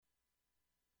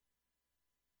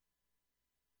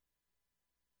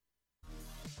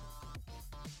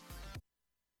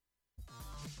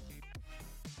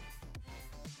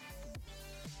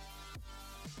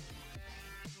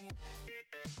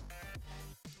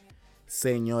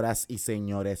Señoras y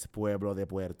señores, pueblo de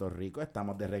Puerto Rico,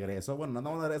 estamos de regreso. Bueno, no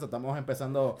estamos de regreso, estamos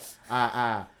empezando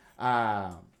a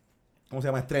 ¿cómo se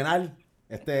llama? Estrenar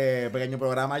este pequeño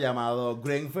programa llamado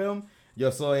Green Film.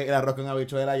 Yo soy el arroz con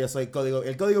habichuela, yo soy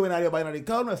el código binario Binary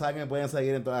Code. No saben que me pueden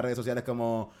seguir en todas las redes sociales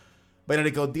como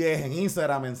Binary Code 10, en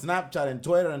Instagram, en Snapchat, en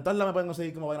Twitter, en todas las me pueden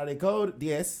conseguir como Binary Code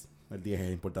 10. El 10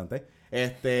 es importante.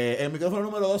 El micrófono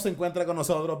número 2 se encuentra con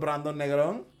nosotros Brandon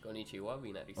Negrón. Konnichiwa,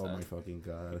 Binary. Oh my fucking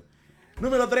god.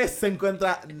 Número 3 se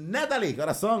encuentra Natalie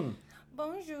Corazón.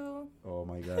 Bonjour. Oh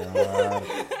my god.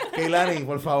 Keilani,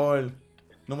 por favor.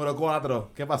 Número 4.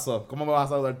 ¿Qué pasó? ¿Cómo me vas a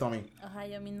saludar, Tommy?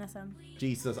 Ohayo minasan.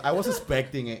 Jesus, I was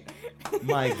expecting it.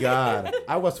 My god.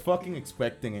 I was fucking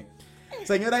expecting it.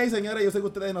 Señoras y señores, yo sé que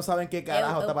ustedes no saben qué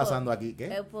carajo está pasando aquí.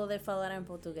 ¿Qué? Eu poder falar en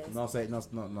portugués. No sé, no.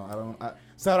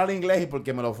 Sé hablar inglés y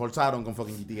porque me lo forzaron con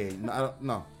fucking GTA.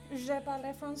 No. Je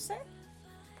parle français.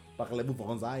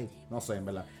 No sé, en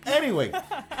verdad. Anyway,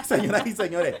 señoras y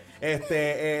señores,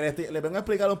 les vengo a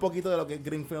explicar un poquito de lo que es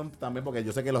Green Film también, porque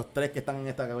yo sé que los tres que están en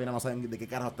esta cabina no saben de qué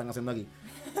carajo están haciendo aquí.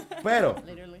 Pero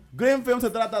Green Film se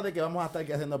trata de que vamos a estar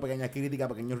aquí haciendo pequeñas críticas,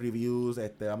 pequeños reviews,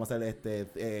 vamos a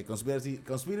hacer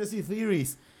conspiracy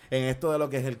theories en esto de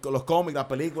lo que es los cómics, las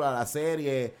películas, las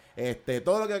series,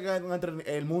 todo lo que hay con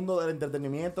el mundo del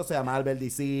entretenimiento, sea Marvel,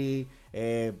 DC,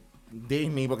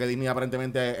 Disney, porque Disney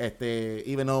aparentemente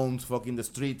even owns fucking the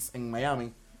streets en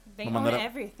Miami. They own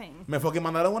everything. Me fucking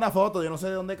mandaron una foto, yo no sé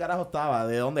de dónde carajo estaba,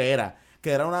 de dónde era,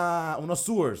 que era unos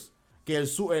sewers, que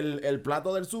el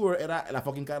plato del sewer era la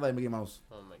fucking cara de Mickey Mouse.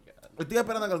 Oh my god. Estoy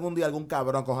esperando que algún día algún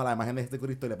cabrón coja la imagen de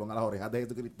Jesucristo y le ponga las orejas de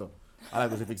Jesucristo a la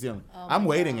crucifixión. I'm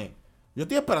waiting it. Yo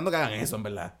estoy esperando que hagan eso, en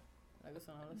verdad.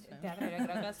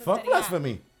 Fuck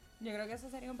blasphemy. Yo creo que eso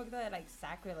sería un poquito de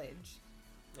sacrilege.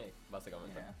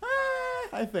 Básicamente.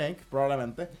 I think,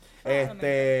 probablemente.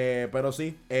 Pero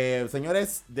sí,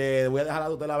 señores, voy a dejar la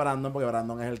tutela a Brandon, porque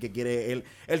Brandon es el que quiere.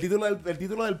 El título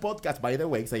del podcast, by the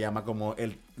way, se llama como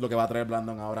lo que va a traer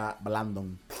Brandon ahora.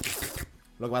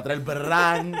 Lo que va a traer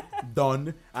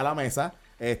Brandon a la mesa.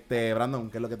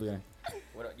 Brandon, ¿qué es lo que tú tienes?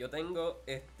 Bueno, yo tengo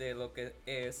lo que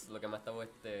me ha estado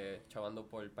chavando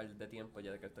por un par de tiempo,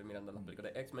 ya de que estoy mirando las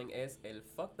películas de X-Men, es el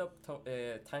fucked up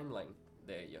timeline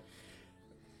de ellos.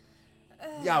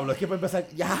 Diablo, es que para empezar,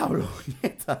 diablo.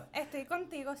 Estoy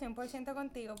contigo, 100%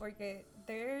 contigo, porque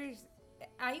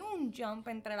hay un jump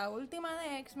entre la última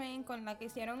de X-Men con la que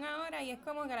hicieron ahora y es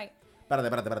como que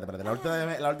Espérate. La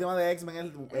última de X-Men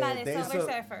es la de Silver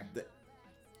Surfer.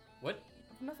 What?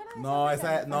 ¿No fue la de No, Silver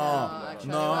esa Surfer? no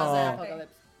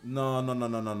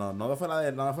fue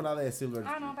la de Silver.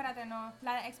 Ah, no, espérate, no.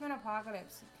 La de X-Men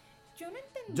Apocalypse. Yo no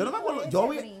entendí. Yo no me acuerdo.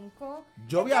 Brinco.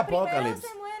 Yo vi Apocalypse. Primero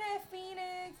se muere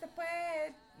Phoenix, después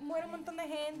muere un montón de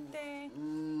gente.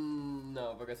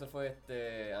 No, porque eso fue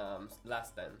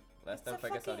Last Stand. Last Stand fue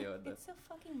que salió. It's a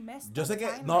fucking mess. Yo sé que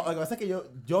no, lo que pasa es que yo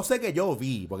sé que yo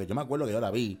vi, porque yo me acuerdo que yo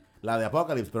la vi, la de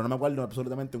Apocalypse, pero no me acuerdo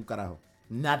absolutamente un carajo.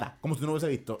 Nada, como si no hubiese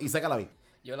visto, y sé que la vi.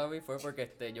 Yo la vi fue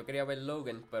porque yo quería ver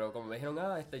Logan, pero como me dijeron,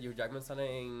 Hugh Jackman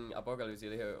sale en Apocalypse,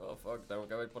 yo dije, oh fuck, tengo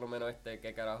que ver por lo menos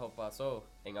qué carajo pasó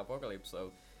en Apocalypse.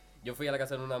 So, yo fui a la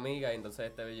casa de una amiga y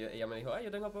entonces ella me dijo,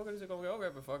 yo tengo Apocalypse, y como que, ok,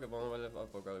 pues fuck, vamos a ver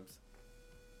Apocalypse.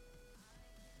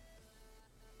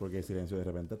 Porque hay silencio de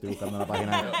repente, estoy buscando la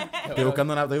página. estoy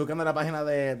buscando la página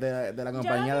de la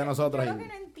compañía de nosotros. Yo lo que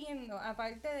no entiendo,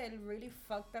 aparte del really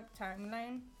fucked up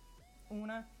timeline,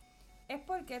 es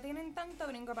porque tienen tanto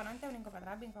brinco para adelante, brinco para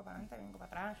atrás, brinco para adelante, brinco para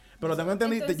atrás. Pero tengo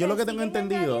entendido, yo lo que tengo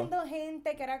entendido. Añadiendo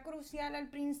gente que era crucial al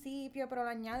principio, pero lo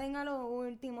añaden a lo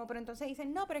último, pero entonces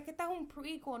dicen, no, pero es que esta es un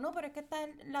prequel, no, pero es que esta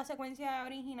es la secuencia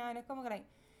original, es como que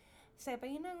se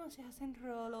peinan o se hacen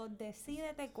rolos,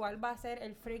 decídete cuál va a ser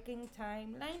el freaking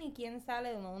timeline y quién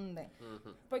sale de dónde.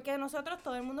 Uh-huh. Porque nosotros,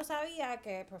 todo el mundo sabía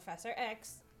que Professor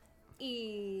X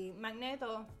y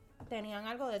Magneto tenían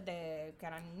algo desde que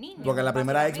eran niños. Porque la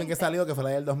primera X-Men que salió, que fue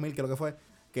la del 2000, creo que fue,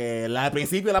 que al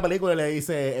principio de la película le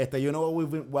dice, you know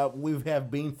what we have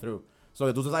been through. So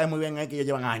que tú sabes muy bien que ellos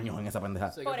llevan años en esa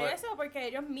pendeja. Por eso, porque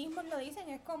ellos mismos lo dicen,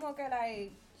 es como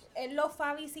que él los fue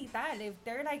a visitar. If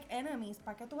they're enemies,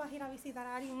 ¿para qué tú vas a ir a visitar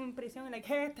a alguien en prisión?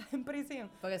 ¿Qué estás en prisión?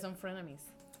 Porque son frenemies.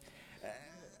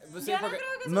 Pues yo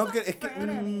no creo que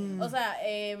o sea,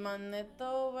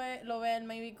 Magneto lo ve él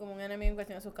maybe como un enemigo en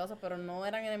cuestión de sus causas, pero no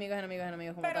eran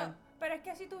enemigos como tal. Pero es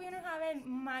que si tú vienes a ver,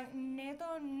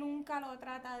 Magneto nunca lo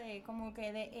trata de como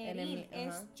que de herir.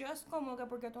 Es just como que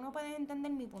porque tú no puedes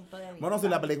entender mi punto de vista. Bueno, si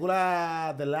la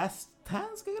película The Last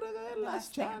Chance, ¿qué creo que es?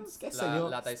 Last Chance, qué sé yo.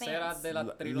 La tercera de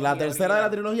la trilogía. La tercera de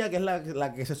la trilogía, que es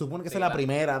la que se supone que es la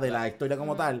primera de la historia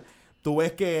como tal. Tú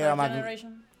ves que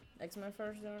X-Men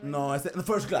First Generation. No,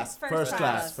 First Class.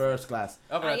 First Class.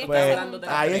 Ah, pero Ahí tú está. estás hablando de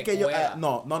la Ahí es que yo.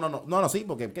 precuela. No, sí,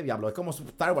 porque qué diablo. Es como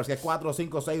Star Wars, que es 4,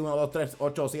 5, 6, 1, 2, 3,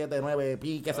 8, 7, 9,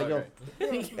 pi, qué sé yo.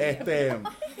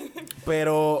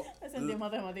 Pero. Me sentí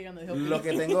matemática, no dijo Lo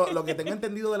que tengo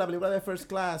entendido de la película de First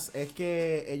Class es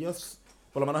que ellos.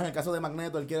 Por lo menos en el caso de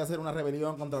Magneto, él quiere hacer una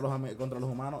rebelión contra los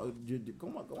humanos.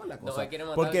 ¿Cómo es la cosa? él quiere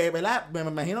matar- Porque, ¿verdad? Me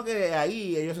imagino que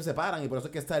ahí ellos se separan y por eso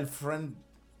es que está el frenemies.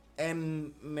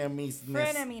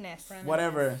 Frenemies.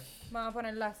 Whatever. Vamos a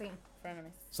ponerlo así.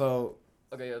 Frenemies. So,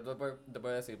 Ok, yo te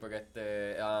puedo decir, porque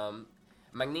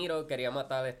Magneto quería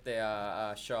matar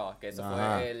a Shaw, que eso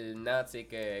Ajá. fue el nazi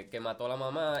que mató a la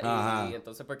mamá, Ajá. y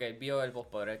entonces porque él vio el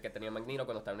poder que tenía Magneto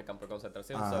cuando estaba en el campo de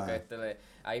concentración. Ajá. So que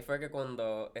ahí fue que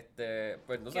cuando pues Que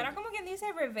entonces, era como quien dice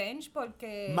revenge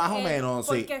porque... Más o menos,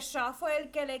 sí. Porque Shaw fue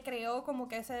el que le creó como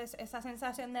que esa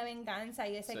sensación de venganza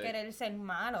y ese Sí. querer ser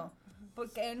malo.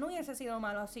 Porque él no hubiese sido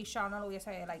malo si Shaw no lo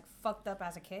hubiese, like, fucked up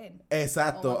as a kid.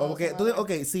 exacto. Oh,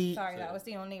 Okay, sí. Sorry, that was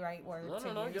the only right word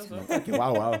to no, yo use. sé. Okay,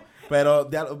 wow. Pero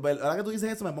ahora que tú dices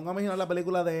eso, me pongo a imaginar la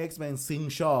película de X-Men sin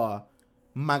Shaw.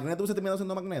 ¿Magneto hubiese terminado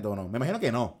siendo Magneto o no? Me imagino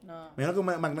que no. No. Me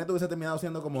imagino que Magneto hubiese terminado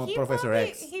siendo como He Professor probably-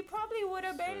 X. He probably would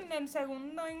have been el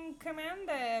segundo en command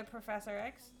de Professor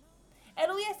X.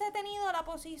 Él hubiese tenido la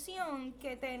posición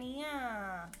que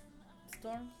tenía...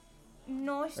 Storm.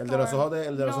 No El de los ojos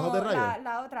de rayo.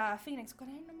 La otra, Phoenix. ¿Cuál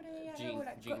es el nombre de ella? Jean,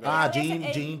 regular? Jean Él Ah,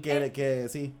 hubiese- Jean, él- que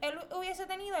sí. él hubiese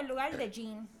tenido el lugar de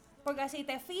Jean. Porque si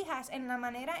te fijas en la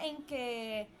manera en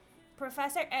que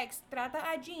Professor X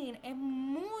trata a Jean, es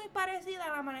muy parecida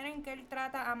a la manera en que él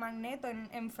trata a Magneto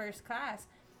en First Class.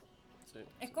 sí.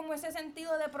 Es como ese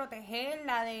sentido de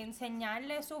protegerla, de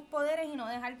enseñarle sus poderes y no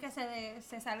dejar que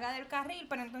se salga del carril,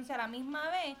 pero entonces a la misma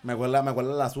vez, Me acuerda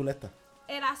la azul esta.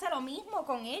 él hace lo mismo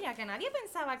con ella, que nadie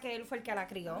pensaba que él fue el que la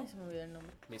crió. Ay, se me olvidó el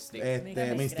nombre. Mystique.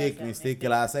 Mystique, que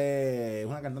la hace. Es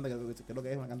una cantante, ¿qué es lo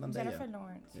que es? Una cantante Jennifer ella.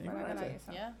 Lawrence. Sí, fue la que la parece.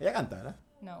 hizo. Yeah. Ella canta, ¿verdad?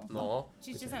 No. No.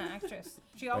 She's just an actress.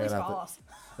 She always Espérate. falls.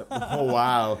 Oh,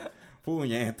 wow.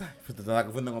 Puñeta. Te estás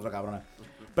confundiendo con otra cabrona.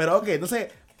 Pero ok,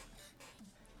 entonces.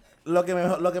 Lo que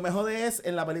me jode es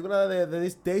en la película de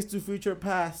Days to Future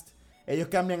Past. Ellos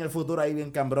cambian el futuro ahí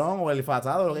bien cambrón o el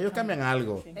pasado. Lo que ellos cambian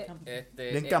algo. Sí,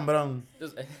 Bien cambrón.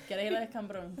 Entonces, ¿Quieres ir al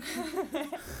escambrón?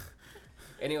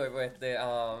 anyway, pues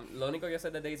lo único que yo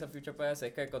sé de Days of Future Past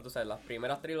es que tú sabes, las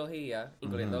primeras trilogías,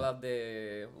 incluyendo las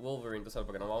de Wolverine, tú sabes,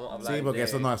 porque no vamos a hablar Sí, porque de,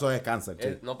 eso es cáncer.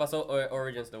 Sí. no pasó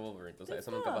Origins de Wolverine, tú sabes,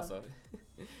 eso nunca pasó.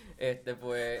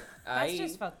 Pues That's ahí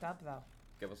just fucked up, though.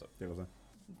 ¿qué pasó? ¿Qué cosa?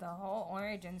 The whole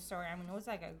origin story. I mean, it was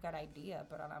like a good idea,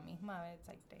 pero a la misma vez, it's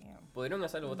like, damn. Pudieron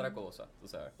hacer otra cosa, tú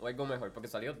sabes, o algo mejor, porque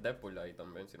salió Deadpool ahí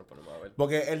también, si nos ponemos a ver.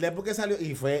 Porque el Deadpool que salió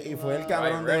y fue el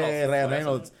cabrón Ryan de Reynolds, Ryan por eso.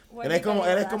 Reynolds. Well, Él es como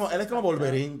that's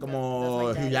Wolverine, fucked up. como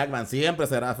That's my Hugh dad. Jackman. Siempre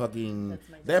será fucking That's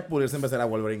my dad. Deadpool, él siempre será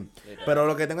Wolverine. Literal. Pero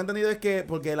lo que tengo entendido es que,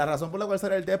 porque la razón por la cual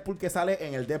sale el Deadpool que sale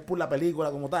en el Deadpool, la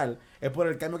película como tal, es por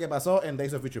el cambio que pasó en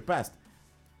Days of Future Past.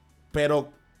 Pero,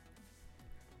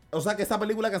 o sea que esta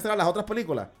película cancela las otras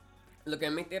películas. Lo que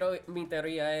es mi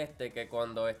teoría es que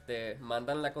cuando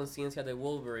mandan la conciencia de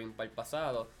Wolverine para el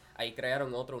pasado, ahí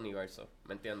crearon otro universo,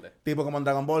 ¿me entiendes? Tipo como en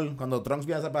Dragon Ball, cuando Trunks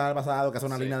viaja para el pasado, que hace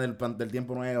una Sí. línea del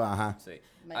tiempo nueva, ajá. Sí.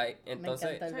 Me- Ahí, me entonces,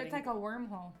 encanta el So it's like a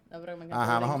wormhole. No, pero me encanta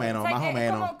Ajá, el más o brinco. menos, It's más o like,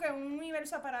 menos. Es como que un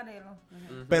universo paralelo.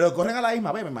 Pero corren a la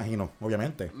misma vez, me imagino,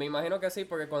 obviamente. me imagino que sí,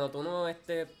 porque cuando tú no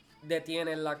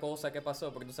detienes la cosa que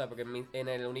pasó, porque tú sabes, porque en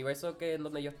el universo que en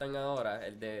donde ellos están ahora,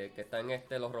 el de que están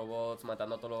los robots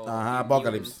matando a todos los Ajá,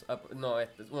 Apocalypse. no,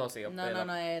 bueno, sí, No,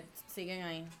 siguen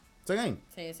ahí. ¿Siguen ahí?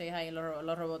 Sí, siguen ahí,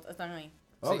 los robots están ahí.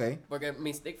 sí, Ok. porque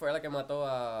Mystique fue la que mató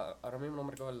ahora mismo no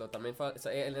me recuerdo, también fue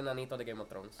el enanito de Game of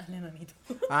Thrones. Al enanito.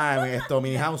 Ah,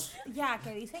 Mini House. Yeah,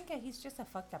 que dicen que he's just a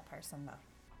fucked up person, though.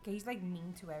 Que he's like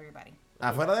mean to everybody.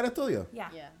 ¿Afuera del estudio?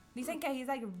 Yeah. Yeah. Dicen que he's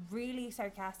like really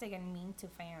sarcastic and mean to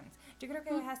fans. Yo creo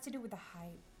que it has to do with the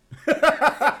hype.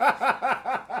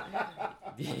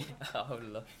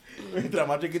 Diablo. Mientras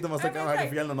más chiquito más cerca más al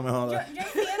infierno, no me Yo jodas.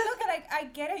 entiendo que like I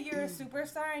get it, you're a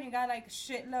superstar and you got like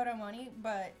shitload of money,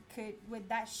 but with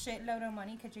that shitload of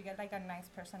money, could you get like a nice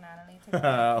personality to go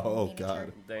with Oh, miniature?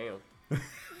 God. Damn.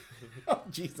 Oh,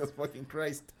 Jesus fucking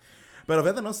Christ. Pero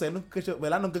fíjate, no sé, nunca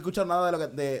he escuchado nada de lo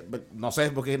que... no sé,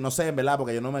 ¿verdad?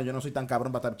 Porque yo no soy tan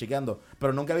cabrón para estar chequeando.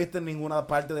 Pero nunca he visto en ninguna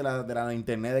parte de la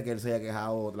internet de que él se haya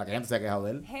quejado, la gente se haya quejado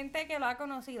de él. Gente que lo ha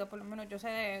conocido, por lo menos yo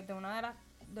sé de una de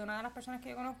las personas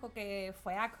que yo conozco que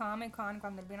fue a Comic Con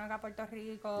cuando él vino acá a Puerto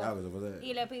Rico. Ya, que eso fue de-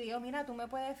 Y le pidió, mira, tú me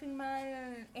puedes filmar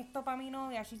esto para mi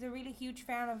novia. She's a really huge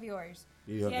fan of yours.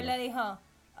 Y Y dijo que él no. le dijo,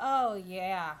 oh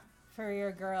yeah, for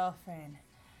your girlfriend.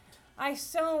 I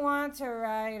still want to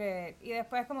write it. Y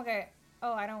después como que,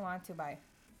 oh, I don't want to buy.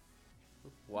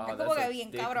 Wow, Es como that's que a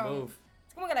bien dick cabrón. move.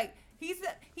 Es como que, like,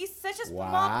 he's such a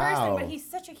small Wow. person, but he's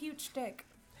such a huge dick.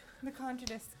 The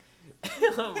contradict.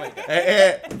 Oh my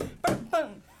god.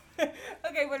 Boom.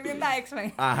 Ok, volviendo a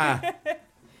X-Men. Ajá.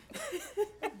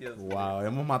 Dios mío. Wow,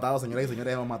 hemos matado, señoras y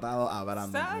señores, hemos matado a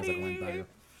Brandon con ese Sorry. comentario.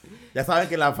 Ya saben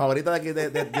que la favorita de aquí,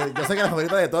 yo sé que la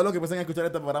favorita de todos los que empiecen a escuchar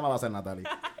este programa va a ser Natalie.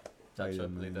 Ay, Chacho, Dios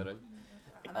mío. literal.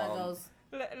 I'm a ghost.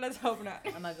 Let's hope not.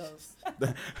 I'm a ghost.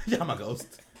 Llama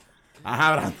Ghost.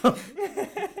 Ajá, Brandon.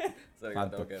 Sorry,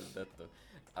 Falto. tengo que ver de esto.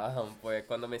 Pues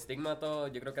cuando Mystique mató,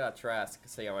 yo creo que era Trask,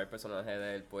 se llama el personaje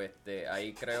de él, pues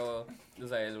ahí creo, o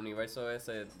sea, el universo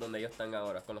ese donde ellos están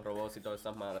ahora, con los robots y todas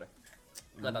esas madres,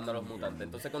 matando a los mutantes.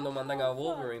 Entonces cuando mandan a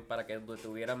Wolverine para que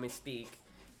detuviera a Mystique,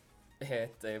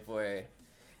 pues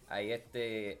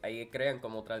ahí crean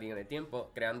como otra línea de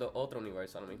tiempo, creando otro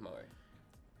universo a la misma vez.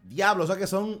 Diablo, o sea que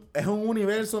es un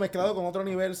universo mezclado con otro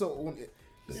universo.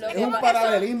 Es que un pasa-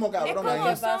 paralelismo, Es cabrón. como ahí.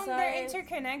 que son, pasa they're es-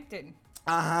 interconnected.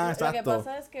 Ajá, Lo que exacto.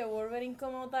 pasa es que Wolverine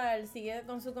como tal sigue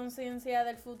con su conciencia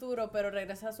del futuro, pero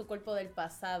regresa a su cuerpo del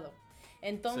pasado.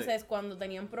 Entonces, cuando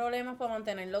tenían problemas para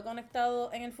mantenerlo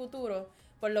conectado en el futuro,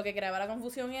 pues lo que creaba la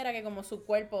confusión era que como su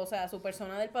cuerpo, o sea, su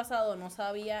persona del pasado no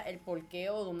sabía el por qué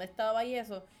o dónde estaba y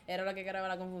eso, era lo que creaba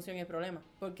la confusión y el problema.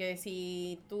 Porque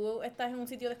si tú estás en un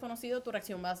sitio desconocido, tu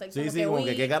reacción va a ser Sí, como sí, que, como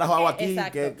que "Uy". qué carajo hago aquí.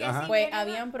 Exacto. ¿Qué? Ajá. Pues Viene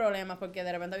habían problemas porque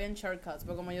de repente habían shortcuts,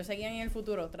 pero como ellos seguían en el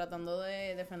futuro tratando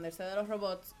de defenderse de los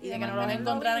robots y Y de de que no los mantenerlo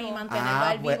encontraran y vivo. mantenerlo Ah,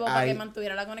 a él pues vivo para ahí- que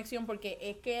mantuviera la conexión, porque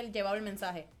es que él llevaba el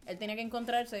mensaje. Él tenía que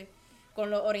encontrarse con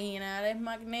los originales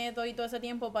Magneto y todo ese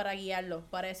tiempo para guiarlo,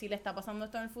 para decirle está pasando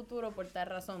esto en el futuro por tal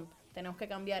razón. Tenemos que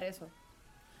cambiar eso.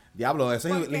 Diablo, eso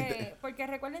es. Porque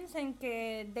recuérdense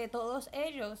que de todos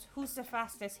ellos, who's the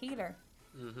fastest healer?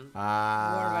 Ujú.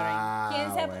 Ah,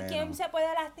 ¿Quién se puede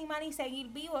lastimar y seguir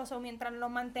vivo? O mientras lo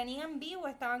mantenían vivo,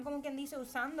 estaban como quien dice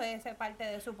usando esa parte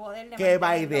de su poder. De Que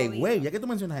by the mantenerlo vivo. way, ya que tú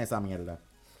mencionas esa mierda,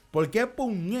 ¿por qué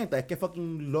puñeta es que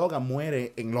fucking Logan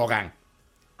muere en Logan?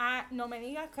 Ah, no me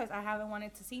digas, because I haven't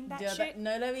wanted to see that Yo shit.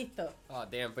 no lo he visto. Ah,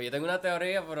 damn, pues yo tengo una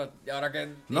teoría, pero ahora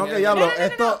que... No, que dije- diablo, No.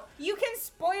 esto. You can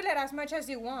spoil it as much as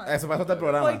you want. Eso pasa hasta el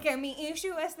programa. Porque mi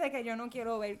issue es de que yo no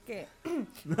quiero ver que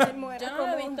él muera Yo no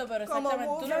lo he visto, pero como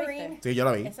exactamente, ¿tú lo Wolverine. viste? Sí, yo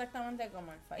lo vi. Exactamente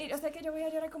como el Y fight. yo sé que yo voy a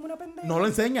llorar como una pendeja. No lo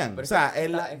enseñan. Pero O sea, es que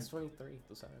él. está X-23,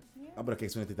 tú sabes. Ah, pero es que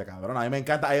es una tita cabrón. A mí me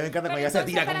encanta cuando ella se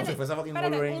tira como si fuese fucking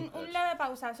Wolverine. Un leve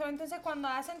pausa. So, entonces, cuando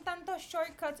hacen tantos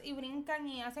shortcuts y brincan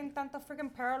y hacen tantos freaking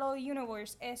parallel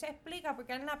universe, eso explica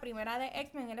porque en la primera de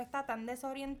X-Men él está tan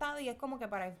desorientado y es como que,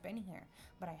 but I've been here,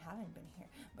 but I haven't been here,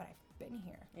 but I've been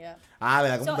here. Yeah. Ah, le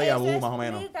da como un déjà eso vu, más o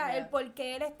menos. explica el Yeah. por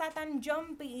qué él está tan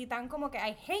jumpy y tan como que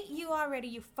I hate you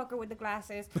already, you fucker with the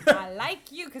glasses. I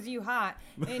like you because you hot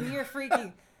and you're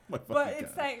freaky. My But fucking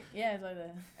it's God. like, Yeah, it's like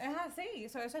that. es así.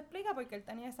 So, eso explica por qué él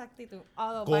tenía esa actitud.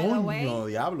 Although, by the way, Coño,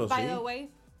 diablo, sí. by the way,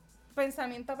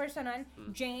 pensamiento personal,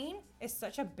 Jane is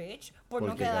such a bitch por ¿Por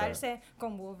no qué, quedarse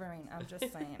con Wolverine. I'm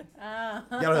just saying. Ah.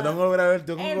 Diablo, tengo que volver a ver.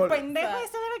 Tengo que El volver. pendejo Cyclops.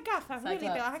 ese de las gafas, Willy, ¿te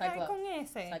vas a quedar Cyclops. con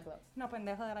ese? Cyclops. No,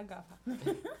 pendejo de las gafas.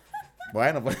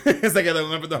 Bueno, pues se quedó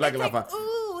en el de la It's like, clapa.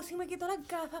 si me quito las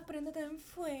gafas, préndete en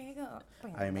fuego.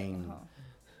 I mean, Pendejo.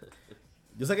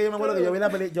 Yo sé que yo me acuerdo que yo vi la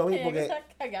película. Yo vi Ella porque. que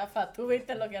saca gafas, tú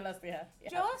viste lo que él hacía.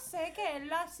 Yo sé que él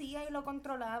lo hacía y lo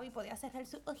controlaba y podía cerrar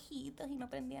sus ojitos y no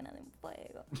prendía nada en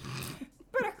fuego.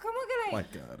 Pero es como que Oh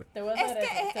like, my God. Te voy a es hacer que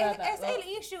eso, es trata. el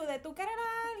issue de tú querer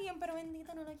a alguien, pero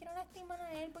bendito, no lo quiero lastimar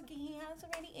a él porque he has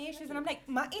already issues. And I'm like,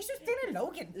 más issues tiene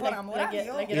Logan, por amor a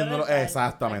Dios. Quiero retar.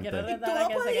 Exactamente. Quiero Y tú retar a no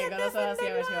que se podías quede con los ojos así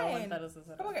a ver si va a defenderlo a él. aguantar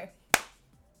eso. ¿Cómo que?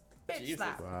 Bitch Jesus.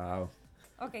 slap. Wow.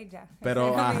 Ok, ya. Pero, Ese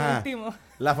es mi ajá. último.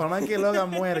 La forma en que Logan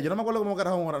muere, yo no me acuerdo cómo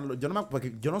carajo muere.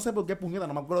 Porque yo no sé por qué puñeta,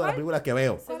 no me acuerdo de las películas que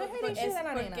veo. ¿Cuál es el Porque issue de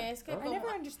la nena? Porque es que I como,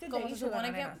 never understood como the se issue de la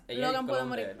supone que nena. Ella Logan es puede clon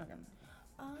morir.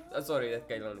 de Sorry, es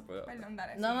que no lo puedo. Perdón,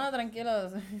 dale. No, no, tranquilo.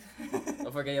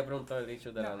 No fue que ella preguntó el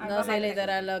dicho de la... No, nena. No, Algo sí, más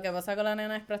literal, lo que pasa con la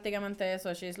nena es prácticamente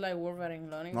eso. She's like Wolverine,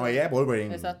 lo único. No, ella es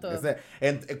Wolverine. Exacto.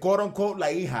 Quote unquote,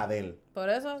 la hija de él. Por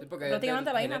eso, Sí, porque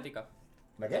prácticamente es la hija. genética.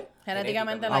 ¿La qué?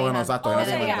 Genéticamente Genética. la Ah, hija. bueno, exacto, O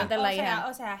genéticamente. la hija.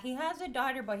 o sea, he has a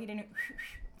daughter, but he didn't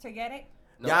to get it.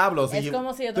 No. Diablo, sí. Es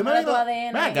como si yo ¿Tú me tomara tu digas-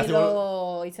 ADN Venga, y si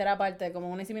lo hiciera aparte, como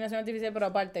una inseminación artificial, pero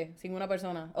aparte, sin una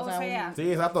persona. O sea, un-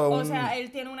 Sí, exacto. O sea,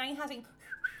 él tiene una hija así.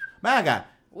 Ven acá.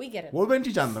 we get it. Wolverine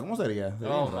chichando, ¿cómo sería?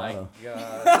 Sería Oh bien my raro.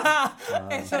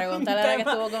 god. Eso Pregúntale a la que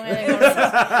estuvo con él en Eso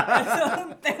Origins. es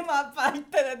un tema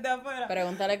aparte desde afuera.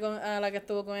 Pregúntale a la que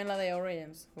estuvo con él la de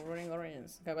Origins. Wolverine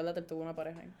Origins. Que acuérdate, él tuvo una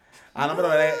pareja ahí. Ah, no, pero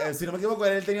si no me equivoco,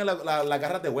 él tenía la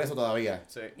garra de hueso todavía.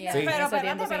 Sí. Yeah. Sí. Pero En ese espérate,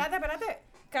 tiempo, sí. espérate.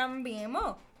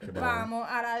 cambiemos. Vamos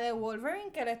a la de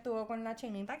Wolverine, que él estuvo con la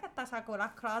chinita que hasta sacó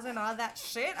las claws and all that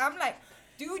shit. I'm like,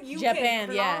 dude, you Japan,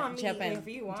 can yeah, claw me Japan, if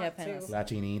you want Japan. to. La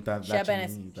chinita, la Japan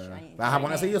es chinita. Chinese. La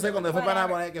japonesa sí, yo sé, cuando fue para Whatever.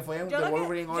 japonés, que fue en Yo The lo que-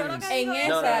 Wolverine yo lo Origins. que- En No,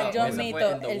 esa no, yo esa fue mito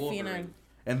en The el Wolverine. final.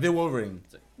 En The Wolverine.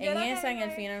 Yo lo que En digo el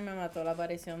es- final me mató la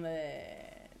aparición de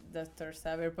Dr.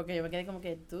 Xavier porque yo me quedé como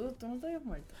que tú no te habías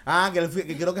muerto. Ah, que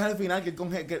creo que es al final, que él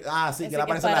sí, Ese que él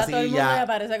aparece en la para todo el mundo y silla.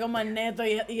 aparece con Magneto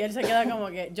y él se queda como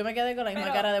que yo me quedé con la misma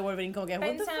Pero, cara de Wolverine como que what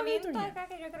the fuck are you Pensamiento doing? acá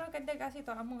que yo creo que es de casi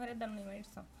todas las mujeres del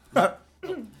universo.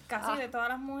 Casi de todas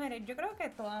las mujeres. Yo creo que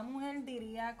toda mujer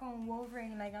diría con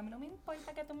Wolverine, like, a mí no me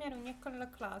importa que tú me aruñes con los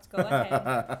claws, go ahead.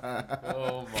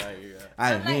 Oh my god.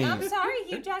 Ay, I'm like, I'm mío. sorry,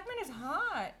 Hugh Jackman is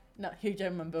hot. No, Hugh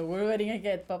Jackman, pero Wolverine es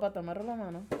que papá tomarlo la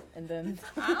mano and then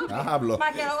Hablo.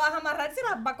 ¿Para qué lo vas a amarrar si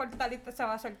las va a cortar y se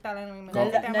va a soltar en un no,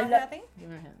 momento? es ¿Te lo- no es amarra a lo- ti?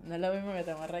 no es lo mismo que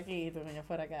te amarra aquí y tu niño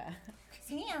fuera acá.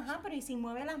 Sí, ajá, pero y si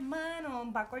mueve las manos,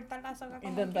 va a cortar la soga como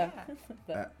Intenta.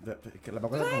 quiera. Que la ¿Tú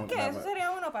cosa sabes como- qué? la- Eso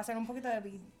sería uno para hacer un poquito de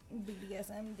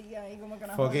BDSM ahí, como que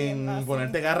una Fucking jodienda así.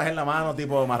 ponerte garras en la mano,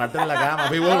 tipo, amarrarte en la cama.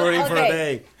 Be Wolverine for a Okay.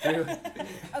 day.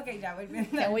 Ok, ya,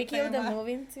 volviendo. Can we kill the tema.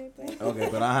 movie too, please? Ok,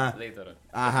 pero ajá. Literal.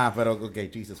 Ajá, pero ok,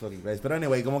 Jesus fucking Christ. Pero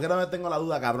anyway, como que también tengo la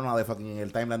duda cabrona de fucking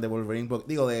el timeline de Wolverine,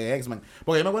 digo, de X-Men.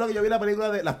 Porque yo me acuerdo que yo vi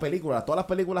todas las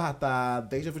películas hasta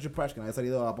Days of Future Past, que no había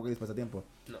salido a Apocalypse hace tiempo.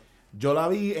 No. Yo la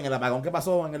vi en el apagón que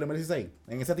pasó en el 2016.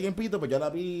 En ese tiempito, pues yo la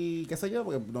vi, qué sé yo,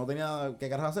 porque no tenía qué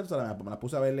carajo hacer, me la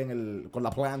puse a ver con la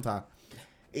planta.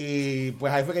 Y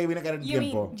pues ahí fue que vine a caer el You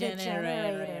mean tiempo.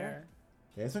 Generator.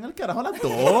 Eso en el carajo las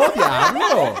dos,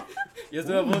 diablo. Yo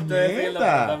estuve a punto de decirlo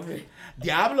Puñeta. también.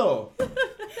 Diablo.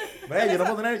 Ve, yo no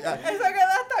puedo tener. Eso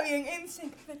queda hasta bien in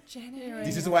sync. The generator.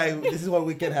 This is why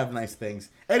we can have nice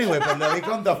things. Anyway, pues lo vi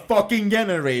con The fucking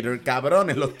Generator,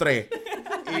 cabrones, los tres.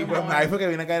 Y pues ahí fue que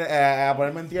vine a, a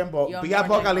ponerme en tiempo. You're Vi more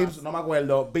than Apocalypse, us. no me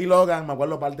acuerdo. Vi Logan, me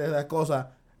acuerdo parte de esas cosas.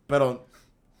 Pero.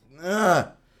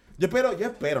 Yo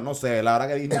espero, no sé. La hora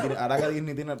que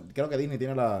Disney tiene, creo que Disney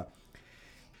tiene la.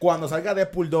 Cuando salga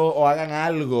Deadpool 2 o hagan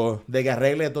algo de que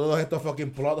arregle todos estos fucking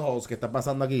plot holes que están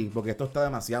pasando aquí, porque esto está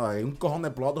demasiado. Hay un cojón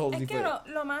de plot holes. Es que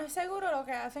lo más seguro lo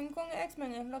que hacen con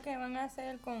X-Men es lo que van a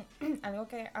hacer con algo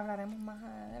que hablaremos más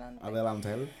adelante.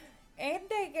 Adelante. Es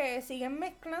de que siguen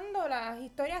mezclando las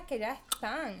historias que ya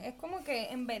están. Es como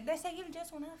que en vez de seguir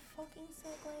just una fucking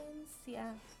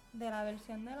secuencia de la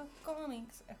versión de los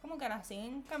cómics, es como que la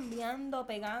siguen cambiando,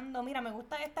 pegando. Mira, me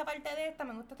gusta esta parte de esta,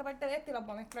 me gusta esta parte de esta y las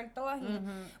voy a mezclar todas y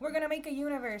we're gonna make a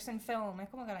universe in film. Es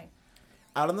como que like,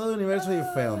 Hablando de universo y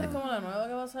film. Es como la nueva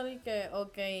que va a salir que,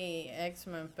 ok,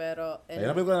 X-Men, pero Hay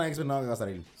una película de X-Men nueva que va a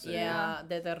salir. yeah,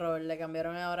 de terror, le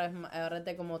cambiaron ahora es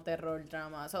de como terror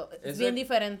drama. So, es Ese- bien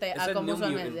diferente a ese como New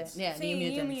usualmente. Mutants. Yeah, sí,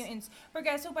 New Mutants.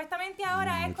 Porque supuestamente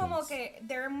ahora New es como Mutants. que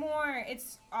they're more,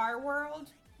 it's our world.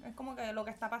 Es como que lo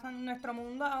que está pasando en nuestro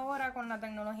mundo ahora con la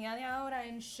tecnología de ahora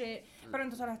and shit. Pero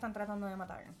entonces los están tratando de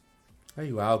matar.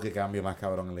 Ay, wow, qué cambio más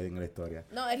cabrón en la historia.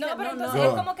 No, es No, que pero no, entonces no.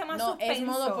 es como que más no, suspenso. es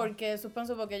modo porque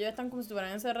suspenso porque ellos están como si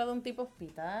estuvieran encerrados en un tipo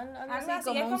hospital, algo Algo así, así,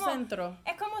 como es un como- centro.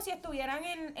 Es como si estuvieran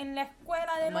en la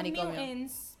escuela de los Manicomio.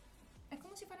 mutants. Es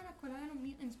como si fuera la escuela de los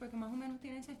mutants, porque más o menos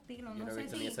tiene ese estilo. Yo No no sé he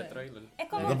visto ni si. ese trailer. Es Yo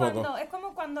como,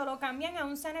 tampoco. cuando lo cambian a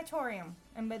un sanatorium.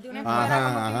 En vez de una Ajá, escuela,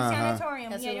 como que ajá, un ajá.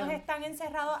 sanatorium. Eso Y ellos es. están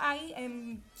encerrados ahí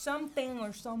en something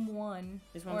or someone.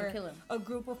 Just want to Or kill him. a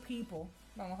group of people.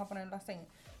 Vamos a ponerlo así.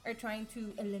 Are trying to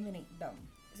eliminate them.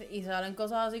 Sí, y salen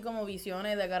cosas así como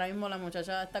visiones de que ahora mismo la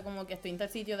muchacha está como que estoy en tal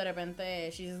sitio, de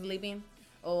repente she's sleeping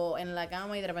o en la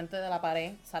cama y de repente de la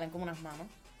pared salen como unas manos.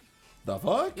 ¿The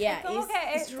fuck? Yeah, es como que,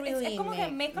 it's really es como que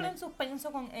me- mezclan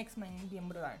suspenso con X-Men bien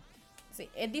brutal. Sí,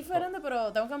 es diferente,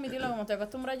 pero tengo que admitirlo, como estoy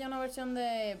acostumbrada ya a una versión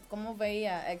de cómo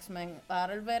veía X-Men,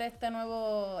 ahora al ver este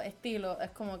nuevo estilo es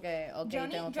como que, ok, Yo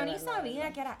tengo ni que verlo, sabía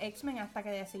 ¿verdad? que era X-Men hasta que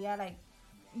decía, like,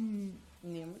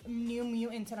 New- New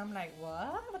Mutants. And I'm like,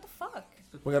 what the fuck?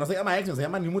 Porque no se llama X-Men, se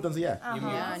llama New Mutants y ya. Ajá.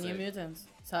 Yeah, Sí. New Mutants.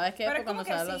 ¿Sabes qué? Pero Pues es como,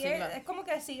 cuando sale la que sigue, sigla. es como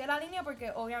que sigue la línea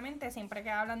porque obviamente siempre que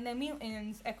hablan de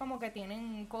mutants es como que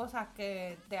tienen cosas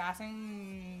que te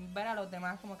hacen ver a los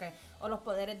demás como que o los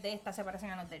poderes de esta se parecen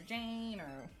a los de Jane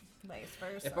o vice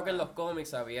versa. Es porque en los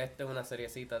cómics había una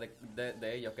seriecita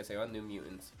de ellos que se llaman New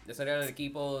Mutants. Ese era el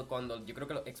equipo cuando yo creo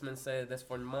que los X-Men se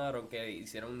desformaron que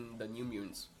hicieron The New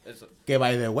Mutants. Eso. Que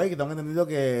by the way, que tengo entendido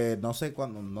que no sé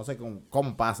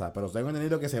cómo pasa, pero tengo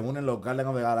entendido que se unen los Guardians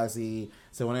of the Galaxy,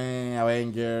 se unen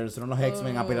Avengers, se unen los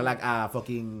X-Men a pelear a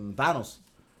fucking Thanos.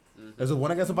 Se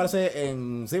supone que eso parece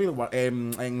en Civil War,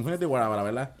 en Infinity War ahora,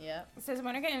 ¿verdad? Yeah. Se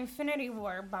supone que en Infinity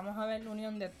War vamos a ver la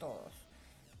unión de todos.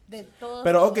 De todos.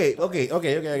 Pero ok.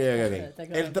 Está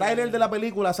El tráiler de la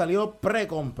película salió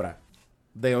pre-compra.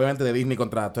 de obviamente de Disney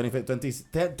contra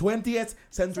 20th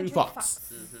Century Fox.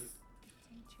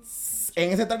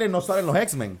 En ese trailer no salen los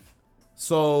X-Men.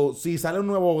 So, si sale un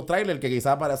nuevo trailer que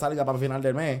quizás salga para el final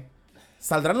del mes,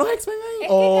 ¿saldrán los X-Men ahí?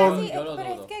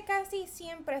 Es que casi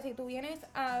siempre, si tú vienes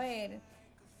a ver,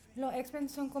 los X-Men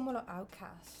son como los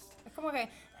outcasts. Es como que,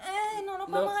 no nos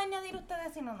vamos a añadir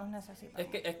ustedes si no nos necesitan. Es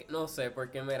que no sé,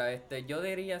 porque mira, yo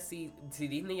diría si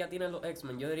Disney ya tiene los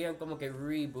X-Men, yo diría como que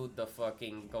reboot the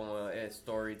fucking como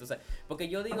story, tú sabes, porque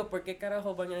yo digo, ¿por qué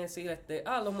carajo van a decir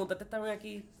los mutantes estaban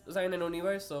aquí, o sea, en el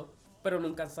universo, pero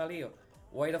nunca han salido?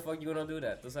 Why the fuck you gonna do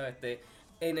that? Tú sabes,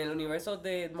 en el universo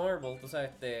de Marvel, tú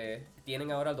sabes,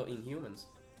 tienen ahora los Inhumans.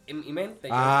 En mi mente.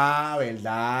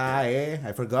 Verdad,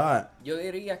 I forgot. Yo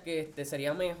diría que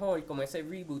sería mejor como ese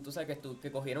reboot, tú sabes, que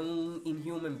cogieron un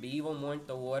Inhuman vivo,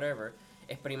 muerto, whatever,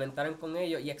 experimentaran con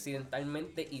ellos y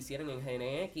accidentalmente hicieran en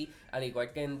GNX, al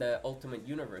igual que en The Ultimate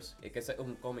Universe, que ese es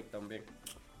un cómic también.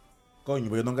 Coño,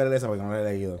 pues yo nunca leí esa porque no la he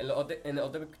leído. En The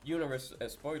Ultimate Universe,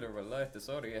 spoiler, ¿verdad?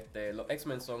 Sorry, los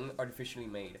X-Men son artificially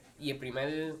made. Y el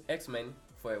primer X-Men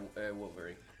fue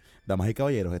Wolverine. Damas y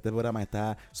caballeros, este programa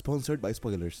está sponsored by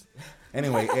Spoilers.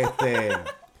 Anyway,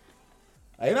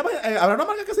 ¿habrá una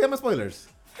marca que se llama Spoilers?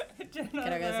 Creo que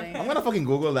sí. I'm gonna fucking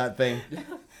Google that thing.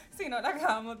 Si no, le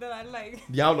acabamos de dar like.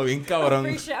 Diablo, bien cabrón.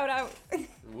 Free shout out.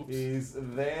 Oops. Is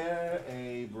there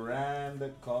a brand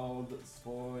called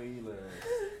Spoilers?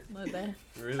 No sé.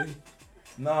 Really?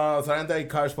 No, solamente hay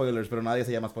car spoilers, pero nadie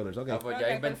se llama Spoilers. Okay. Ah, pues ya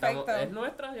Ok, inventamos. perfecto. Es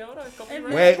nuestra y ahora es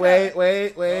copyright. Wait.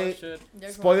 Oh, shit.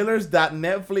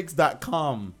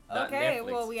 Spoilers.netflix.com. Okay, Netflix.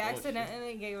 well, we Oh,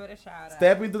 accidentally gave it a shout out.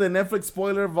 Step into the Netflix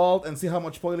spoiler vault and see how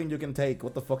much spoiling you can take.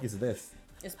 What the fuck is this?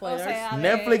 Spoilers. O sea,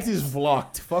 Netflix is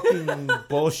vlogged. Fucking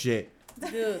bullshit.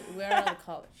 Dude, we're out of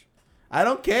college. I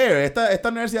don't care. Esta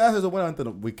universidad se supone,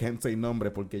 no, we can't say nombre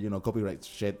porque, copyright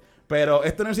shit. Pero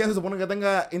esta universidad se supone que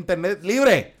tenga internet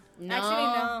libre. No. Actually,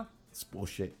 no. It's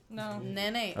bullshit. No.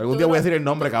 Nene. Algún tú día voy a lo- decir el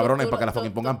nombre, tú- cabrones, tú para que la lo-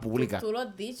 fucking tú- pongan tú- pública. Tú lo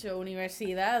has dicho,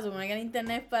 universidad, supone que el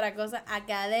internet para cosas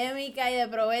académicas y de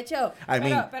provecho. I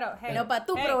mean, Pero, hey, No, pa'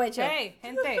 tu hey, provecho. Hey,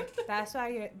 gente, that's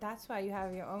why you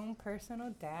have your own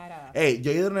personal data. hey, yo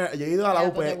he ido a la Yeah,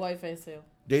 but the UPR. Wi-Fi is still.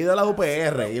 Yo he ido a la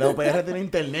UPR y la UPR tiene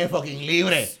internet fucking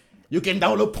libre. You can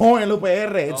download porn en la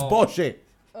UPR. It's Oh. bullshit.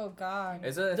 Oh, God.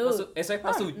 Eso es Dude.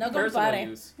 para su No personal compare.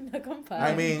 use. No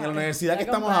compare. I mean, en la universidad que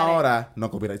No estamos compare. ahora, no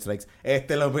copyright strikes.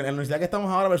 En la universidad que estamos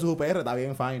ahora versus UPR está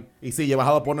bien, fine. Y sí, yo he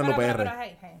bajado porno en la UPR. Pero,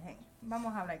 hey.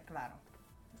 Vamos a hablar claro.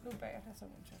 Los PR son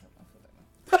muchos tema.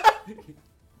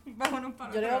 Vámonos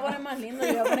para Yo le voy a poner más lindo,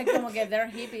 yo voy a poner como que they're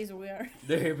hippies, we are.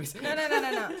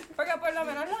 No. Porque por lo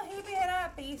menos los hippies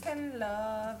era peace and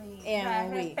love y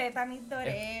And we. respeta mis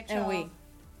derechos. And we.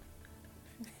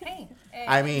 Hey,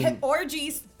 I mean-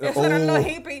 orgies. Esos eran los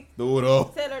hippies.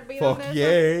 Duro. Se le olvidó Fuck de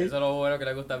yeah. Eso es lo bueno que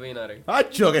le gusta a Binary.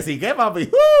 Hacho, que sí, que papi.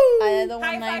 I don't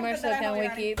High want five nightmares, que so te can we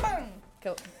dejo, keep...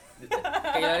 ¡Pum!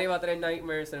 Que ya iba a tener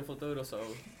nightmares en el futuro, so.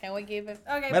 Can we keep it?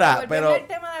 Ok, Mira, volviendo pero- al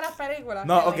tema de las películas.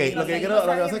 No, ok, Que lo que seguimos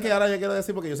pasa es que sabiendo. ahora yo quiero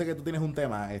decir, porque yo sé que tú tienes un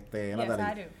tema, Yes,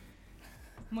 Natalie. I do.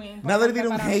 Muy importante Natalie tiene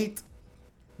un para mí. hate.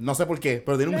 No sé por qué,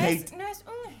 pero tiene un No hate. es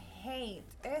un hate,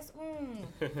 es un...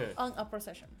 On a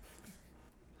procession.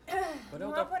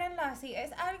 Vamos a ponerlo así,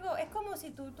 es algo, es como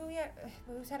si tú tuvieras...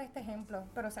 Voy a usar este ejemplo,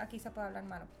 pero aquí se puede hablar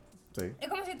malo. Sí. Es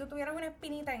como si tú tuvieras una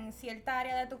espinita en cierta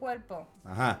área de tu cuerpo.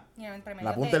 Ajá. Entre medio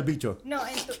La punta de- del bicho. No,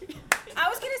 en tu... I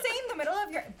was gonna say in the middle of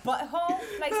your butthole.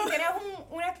 Like, si tienes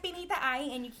una espinita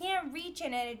ahí and you can't reach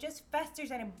it and it just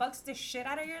festers and it bugs the shit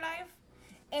out of your life.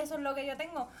 Eso es lo que yo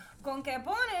tengo. Con que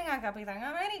ponen a Capitán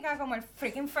América como el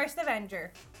freaking First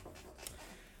Avenger.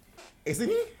 ¿Is it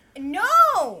he?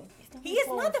 No! He is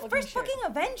full not the fucking first shit. fucking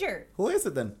Avenger. Who is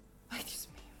it then? Ay, Dios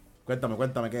mío.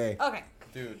 Cuéntame qué es. Ok.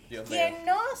 Dude, Dios mío. Quien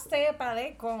no sepa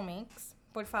de cómics,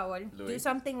 por favor, do Luis.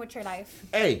 something with your life.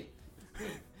 Ey.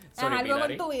 Sorry, Haz algo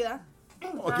Binary. con tu vida.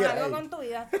 Como Haz quiera, algo ey. con tu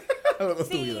vida. Algo con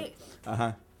tu Sí. vida.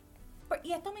 Ajá.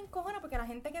 Y esto me encojona porque la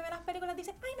gente que ve las películas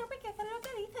dice, ay no, porque eso es lo que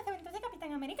dice, entonces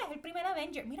Capitán América es el primer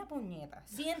Avenger. Mira, puñeta,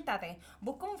 siéntate,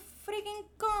 busca un freaking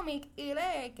cómic y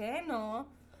lee que no,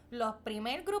 los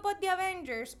primer grupos de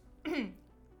Avengers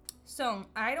son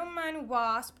Iron Man,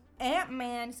 Wasp,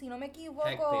 Ant-Man, si no me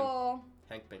equivoco,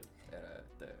 Hank Pym.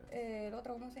 Era el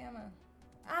otro, ¿cómo se llama?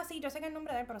 Ah, sí, yo sé que el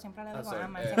nombre de él, pero siempre le digo sorry,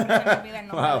 Ant-Man, eh. siempre se me olvida el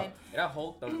nombre Wow. de él. Era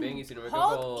Hulk también, y si no me Hulk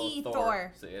equivoco. y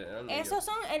Thor. Sí, eran Esos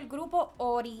son el grupo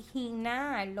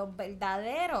original, los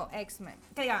verdaderos X-Men.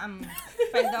 Que diga,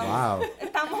 perdón. Wow.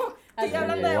 Estoy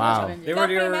hablando de Wow. muchos. They Los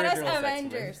were the primeros original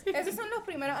Avengers. Esos son los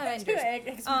primeros Avengers.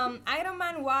 Iron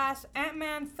Man, Wasp,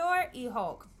 Ant-Man, Thor y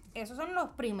Hulk. Esos son los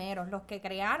primeros, los que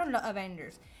crearon los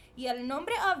Avengers. Y el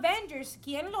nombre Avengers,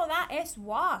 quien lo da es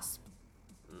Wasp.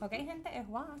 Ok, gente, es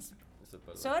Wasp. Eso es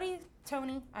verdad. Sorry,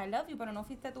 Tony, I love you, pero no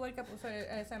fuiste tú el que puso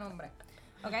ese nombre.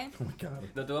 ¿Ok? Oh my God.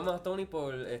 No, tú amas a Tony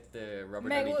por Robert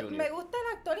Me, Downey Jr. me gusta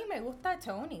el actor y me gusta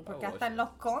Tony, porque Oh, hasta en los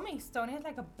cómics Tony es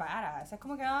like a badass. Es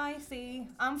como que, ay, sí,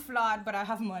 I'm flawed, but I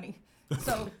have money.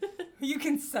 So, you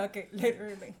can suck it,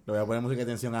 literally. Le voy a poner música de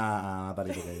tensión a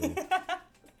Natalie porque...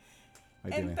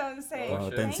 Ahí tiene. Entonces, Oh,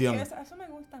 shit. tensión. Eso me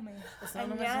gusta, me Eso es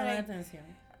una persona de atención.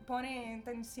 pone en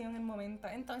tensión el momento.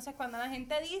 Entonces, cuando la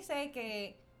gente dice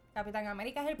que Capitán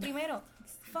América es el primero,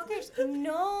 fuckers,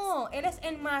 no, él es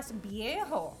el más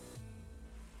viejo.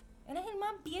 Él es el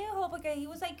más viejo porque he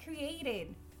was like created.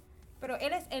 Pero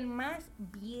él es el más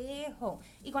viejo.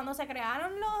 Y cuando se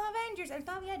crearon los Avengers, él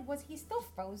todavía, was he still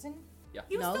frozen? Yeah.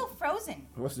 He was No. still frozen.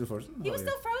 What's the first? He was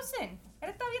still frozen.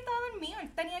 Él todavía estaba dormido. Él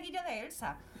tenía guilla de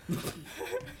Elsa.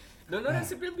 No era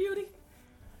Sleeping Beauty.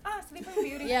 Ah, Sleeping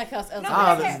Beauty. Yeah, cause Elsa.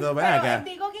 Ah, pero es que- ven pero acá.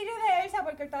 digo guilla de Elsa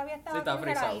porque él todavía estaba Sí, estaba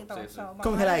congeladito. frisado, sí, sí. So, vamos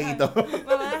Congeladito. a dejarlo-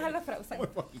 Vamos a dejarlo frozen.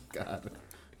 Oh my God.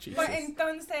 Jesus. Pues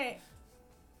entonces,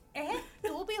 es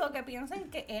estúpido que piensen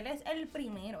que él es el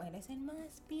primero. Él es el más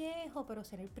viejo, pero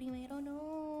ser el primero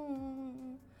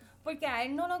no. Porque a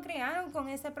él no lo crearon con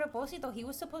ese propósito. He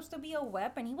was supposed to be a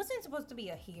weapon. He wasn't supposed to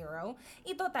be a hero.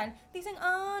 Y total, dicen,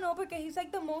 no, porque he's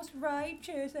like the most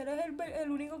righteous. Él es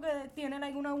el único que tiene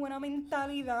like, una buena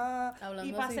mentalidad. Hablando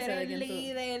y para así, ser sé de el quién tú-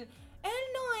 líder. Él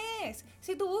no es.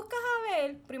 Si tú buscas a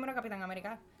ver, primero Capitán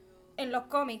América, en los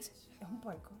cómics, es un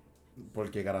puerco. ¿Por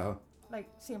qué carajo? Like,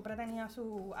 siempre tenía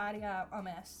su área a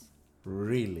mess.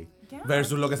 Really. Yeah.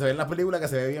 Versus lo que se ve en las películas que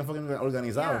se ve bien fucking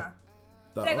organizado. Yeah.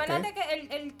 Está- Recuérdate ok.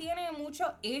 que él tiene muchos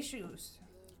issues.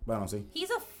 Bueno, sí.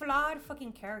 He's a flawed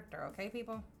fucking character, okay,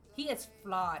 people? He is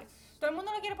flawed. Todo el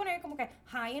mundo lo quiere poner como que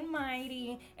high and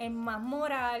mighty, el más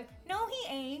moral. No, he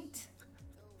ain't.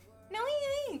 No,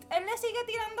 he ain't. Él le sigue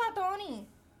tirando a Tony.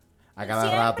 A cada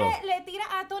rato. Siempre le tira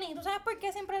a Tony. ¿Tú sabes por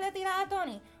qué siempre le tira a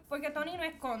Tony? Porque Tony no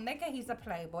esconde que he's a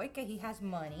playboy, que he has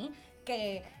money,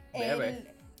 que Bebe.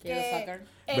 él... Quiere que sucker.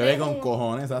 él Bebe es con un-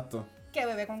 cojones, exacto. que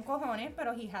bebe con cojones,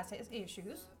 pero he has his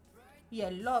issues. Y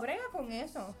él lo brega con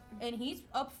eso. And he's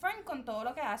upfront con todo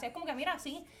lo que hace. Es como que, mira,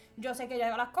 sí, yo sé que yo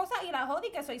hago las cosas y las odio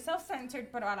y que soy self-centered,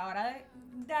 pero a la hora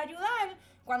de ayudar,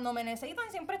 cuando me necesitan,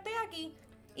 siempre estoy aquí.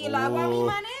 Y lo hago a mi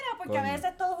manera, porque a coño.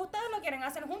 veces todos ustedes lo quieren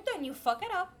hacer juntos and you fuck it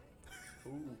up.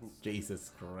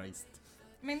 Jesus Christ.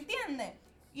 ¿Me entiendes?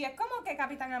 Y es como que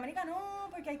Capitán América, no,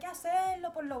 porque hay que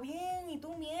hacerlo por lo bien y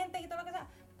tú mientes y todo lo que sea.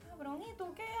 Cabrón, ¿y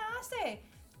tú qué haces?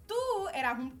 Tú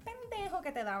eras un pendejo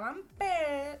que te daban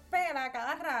pela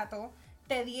cada rato.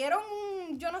 Te dieron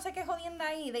un, yo no sé qué jodienda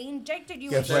ahí. They injected you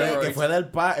Que with fue, shit. que fue del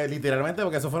pai, literalmente,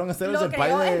 porque esos fueron esteroides Lo del pai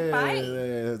creó el de,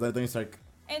 pai. de Tony Stark.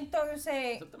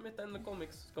 Entonces, Eso también está en los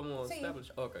cómics como Sí.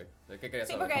 established. Ok. ¿Qué querías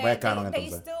sí, saber? porque Pues es canon, they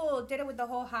entonces. still did it with the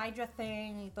whole Hydra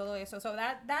thing y todo eso. So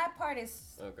that part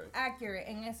is Ok. accurate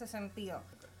en ese sentido.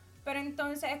 Pero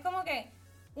entonces es como que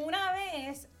una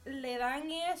vez le dan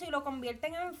eso y lo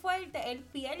convierten en fuerte, él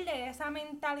pierde esa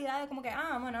mentalidad de como que,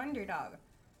 I'm an underdog.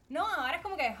 No, ahora es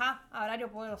como que, ahora yo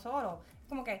puedo solo. Es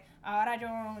como que, ahora yo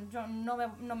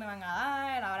no me van a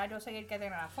dar, ahora yo soy el que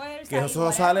tiene la fuerza. Que y eso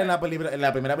whatever. sale en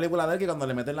la primera película de él, que cuando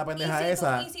le meten la pendeja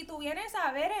esa. Y si tú vienes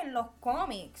a ver en los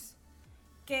cómics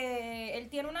que él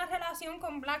tiene una relación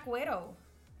con Black Widow,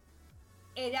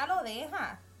 ella lo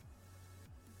deja.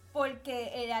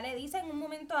 Porque ella le dice en un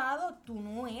momento dado, tú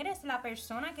no eres la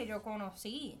persona que yo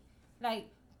conocí. Like,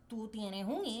 tú tienes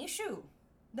un issue.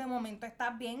 De momento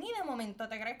estás bien y de momento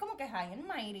te crees como que high and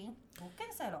mighty.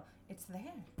 Búsquenselo. It's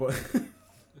there. Por-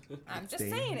 I'm just Sí.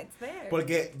 saying, it's there.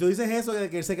 Porque tú dices eso de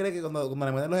que él se cree que cuando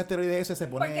le meten los esteroides ese se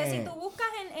pone. Porque si tú buscas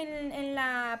en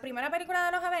la primera película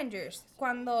de los Avengers,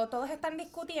 cuando todos están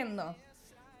discutiendo,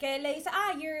 que él le dice,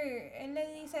 él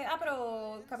le dice,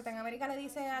 pero Capitán América le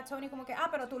dice a Tony como que,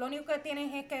 pero tú lo único que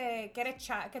tienes es que eres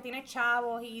que tienes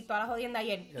chavos y todas las jodiendas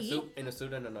y él. In a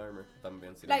suit and an armor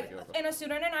también, si no me Like, equivoco. in a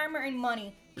suit and an armor and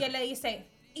money. Y él le dice,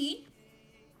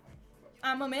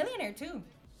 I'm a millionaire too.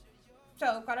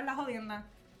 So, ¿cuál es la jodienda?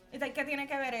 It's like, ¿qué tiene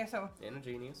que ver eso? And a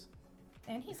genius.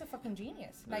 And he's a fucking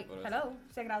genius. Sí, Like, por eso. hello,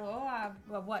 se graduó a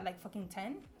what, like fucking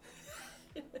 10?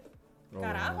 Oh,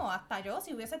 Carajo, hasta yo,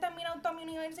 si hubiese terminado toda mi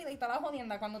universidad y toda la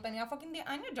jodienda cuando tenía fucking 10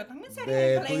 años, yo también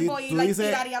sería un Tú playboy y like, dices-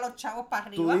 tiraría a los chavos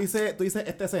para Tú arriba. dices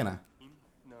esta escena.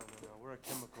 No, we're a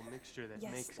chemical mixture that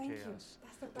Yes, makes thank you. chaos.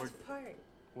 That's the best part.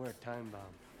 We're a time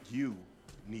bomb. You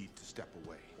need to step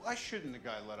away. Why shouldn't the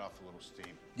guy let off a little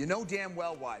steam? You know damn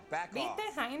well why. Back off.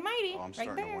 ¿Viste? High and mighty, Oh, I'm right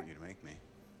starting there. to want you to make me.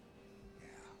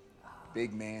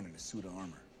 Big man in a suit of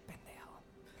armor.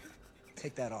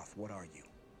 Take that off. What are you?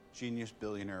 Genius,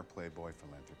 billionaire, playboy,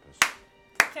 philanthropist.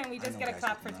 Can we I just know get a guys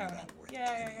clap that for can run Tony?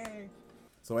 that word. Yay.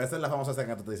 So, esa es la famosa escena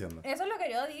que tú estás diciendo. Eso es lo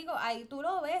que yo digo. Ahí tú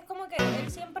lo ves como que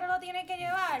él siempre lo tiene que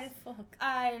llevar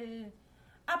al...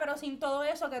 pero sin todo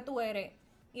eso que tú eres.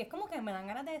 Y es como que me dan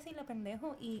ganas de decirle,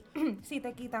 pendejo, y si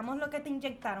te quitamos lo que te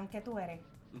inyectaron, ¿qué tú eres?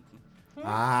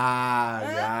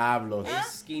 Diablos.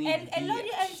 Skinny Él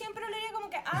bitch. siempre le dice como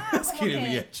que, como Skinny que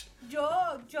bitch.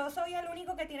 yo soy el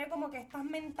único que tiene como que esta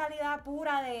mentalidad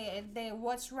pura de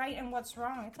what's right and what's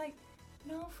wrong. It's like,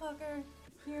 no, fucker,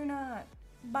 you're not.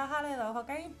 Bájale dos, ¿ok?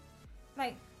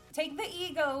 Like, take the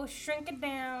ego, shrink it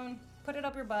down, put it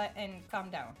up your butt, and calm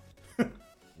down.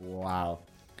 Wow.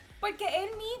 Porque él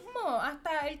mismo,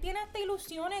 él tiene hasta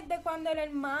ilusiones de cuando el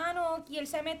hermano y él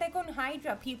se mete con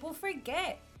Hydra. People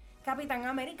forget. Capitán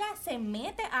América se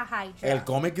mete a Hydra. El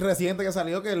cómic reciente que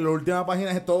salió, que en la última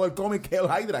página es todo el cómic que es el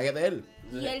Hydra, es de él.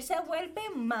 Y él se vuelve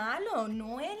malo.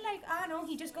 No es like, no,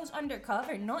 he just goes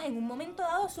undercover. No, en un momento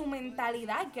dado su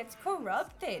mentalidad gets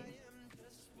corrupted.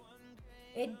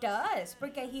 It does.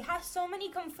 Porque he has so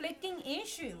many conflicting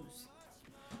issues.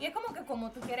 Y es como que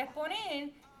como tú quieres poner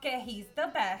que he's the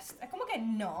best. Es como que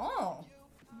no.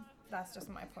 That's just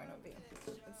my point of view.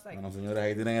 It's like, Bueno, señores,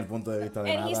 ahí tienen el punto de vista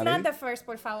de and he's not Natalie. the first,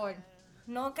 por favor.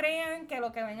 No crean que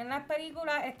lo que ven en las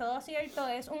películas es todo cierto.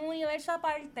 Es un universo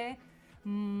aparte.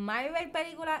 Marvel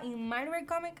película y Marvel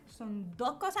comic son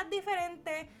dos cosas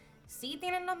diferentes. Sí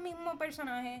tienen los mismos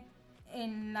personajes.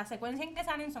 En la secuencia en que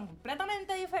salen son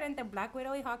completamente diferentes. Black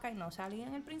Widow y Hawkeye no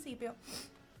salían al principio.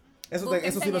 Eso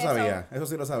Búsquense sí lo eso. sabía, eso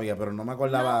sí lo sabía, pero no me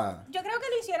acordaba. No, yo creo que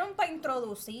lo hicieron para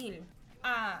introducir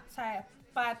o sea,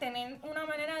 para tener una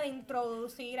manera de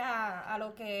introducir a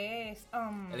lo que es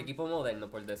El equipo moderno,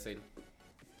 por decir.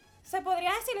 se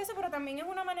podría decir eso, pero también es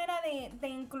una manera de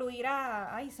incluir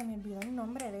se me olvidó el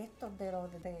nombre de estos,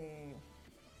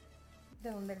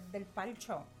 del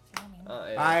palcho.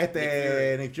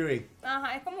 Nick Fury.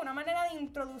 Ajá, es como una manera de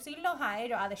introducirlos a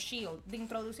ellos, a The Shield, de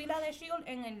introducir a The Shield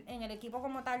en el equipo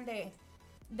como tal de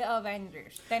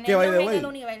Avengers. Que, by Tenerlos the en way, el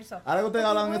universo. ahora que ustedes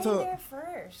But hablan they eso, weren't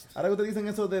there first. ahora que ustedes dicen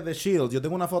eso de The Shield, yo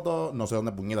tengo una foto, no sé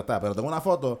dónde puñeta está, pero tengo una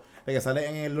foto de que sale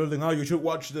en el orden, you should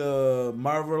watch the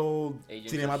Marvel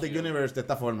Agents Cinematic of S.H.I.E.L.D. Universe de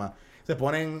esta forma. Se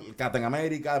ponen Captain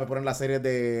America, después ponen la serie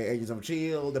de Agents of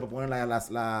S.H.I.E.L.D., después ponen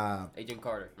la Agent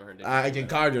Carter, mejor dicho. Agent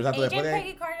Carter, exacto, Agent después de...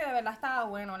 Peggy Carter de verdad estaba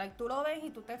bueno. Like, tú lo ves y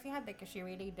tú te fijas de que she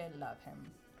really did love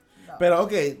him. No. Pero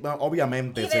ok,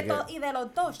 obviamente y, sé y de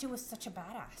los dos, she was such a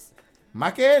badass.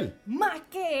 más que él. Más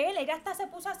que él, ella hasta se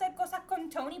puso a hacer cosas con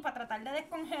Tony para tratar de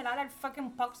descongelar al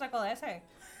fucking popsicle ese.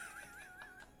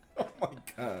 Oh my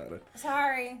God.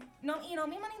 Sorry. No, y no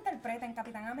me malinterpreten,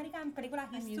 Capitán América en películas,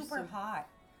 he's super hot.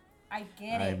 I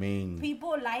get I it. mean-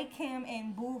 People like him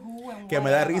and boohoo and Que me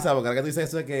da whatever. risa, porque ahora que tú dices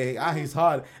eso de que, he's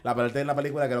hot, la parte en la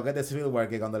película creo que es de Civil War,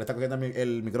 que cuando le está cogiendo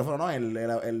el micrófono, no,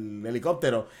 el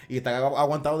helicóptero, y está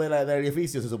aguantado del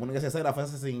edificio, se supone que esa escena fue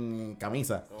sin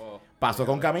camisa. Oh. Pasó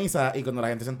con camisa, y cuando la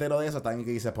gente se enteró de eso, están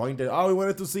que disappointed, we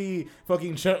wanted to see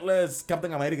fucking shirtless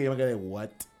Captain America, y yo me quedé,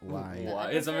 what? Why? Wow.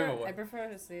 Eso mismo, I prefer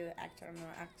to see the actor, no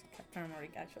Captain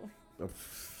America, actually.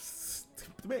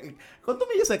 ¿Cuánto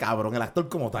mide ese cabrón, el actor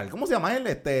como tal? ¿Cómo se llama él?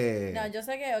 No, yo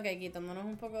sé que, quitándonos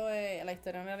un poco de la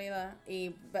historia en realidad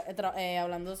y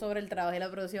hablando sobre el trabajo y la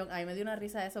producción, a mí me dio una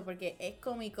risa eso porque es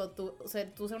cómico tú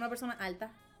ser una persona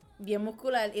alta, bien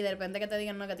muscular y de repente que te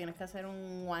digan no, que tienes que hacer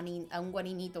un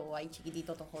guaninito ahí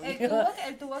chiquitito, todo jodido.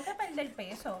 Él tuvo que perder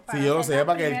peso. Sí, yo lo hacer sé, la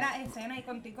para que- primera escena y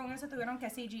con eso tuvieron que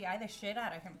CGI the shit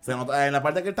out of him. Se nota, en la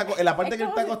parte que él está, en la parte Es que él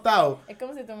como está si- acostado, Es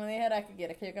como si tú me dijeras que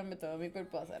quieres que yo cambie todo mi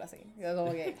cuerpo a ser así. Yo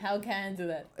como que, how can I do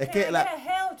that? es Can I que get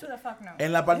a hell to the fuck no.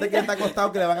 en la parte que él está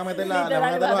acostado que le van a meter le van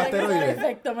a Literal, meter los me tienes que usar en asteroides.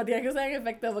 efecto, me tienes que usar en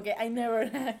efecto porque I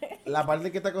never La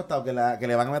parte que está acostado, que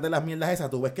le van a meter las mierdas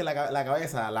esas, tú ves que la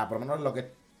cabeza, por lo menos lo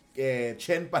que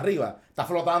Chen para arriba, está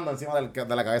flotando encima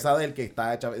de la cabeza de él que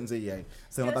está hecha en CGI.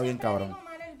 Se nota bien cabrón. Yo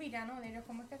siempre digo mal el villano de ellos.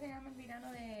 ¿Cómo es que se llama el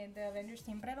villano de Avengers?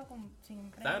 Siempre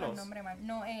siempre Thanos. digo el nombre mal.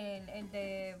 No, el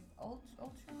de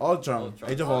Ultron. Ultron,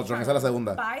 Age of Ultron, esa es la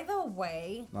segunda. By the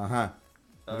way, Ajá.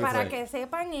 ¿Qué para fue? que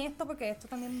sepan esto, porque esto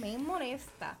también me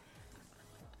molesta.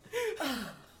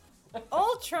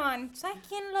 Ultron, ¿sabes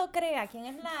quién lo crea? ¿Quién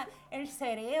es el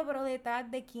cerebro detrás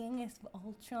de quién es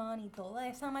Ultron y toda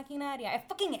esa maquinaria? Es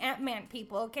fucking Ant-Man,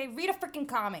 people, ¿ok? Read a freaking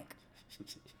comic.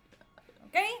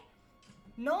 ¿Ok?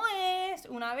 No es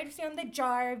una versión de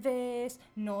Jarvis,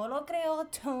 no lo creó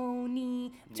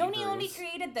Tony. Tony only Bruce.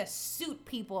 created the suit,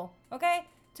 people, ¿ok?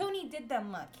 Tony did the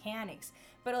mechanics.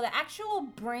 Pero the actual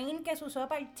brain que se usó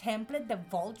para el template de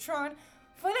Voltron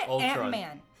fue de Ultron.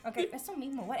 Ant-Man. Ok, eso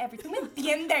mismo, whatever. ¿Tú me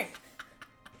entiendes?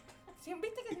 Siempre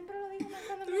viste que siempre lo digo mal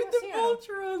cuando me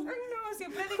emociono. Ay, no,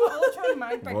 siempre digo Ultron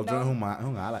mal, perdón. Voltron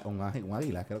es un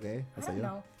águila, creo que es. qué sé yo.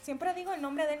 No, siempre digo el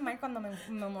nombre del mal cuando me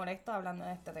molesto hablando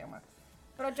de este tema.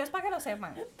 Pero just para que lo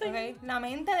sepan, ¿ok? La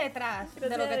mente detrás de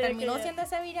lo que terminó siendo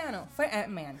ese villano fue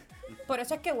Ant-Man. Por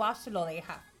eso es que Wasp lo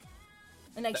deja.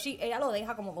 Like, ella lo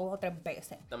deja como 2 o 3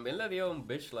 veces. También le dio un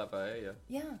bitch slap a ella.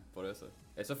 Yeah. Por eso.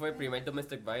 Eso fue el primer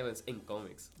domestic violence en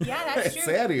cómics. Yeah, that's ¿En true.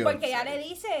 serio? Porque ella le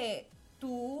dice,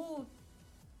 tú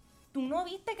no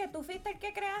viste que tú fuiste el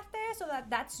que creaste eso.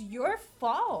 That's your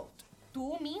fault.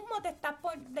 Tú mismo te estás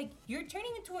like, you're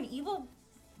turning into an evil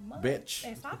Bitch.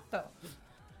 Exacto.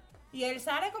 Y él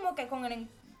sale como que con el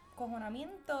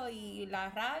encojonamiento y la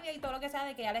rabia y todo lo que sea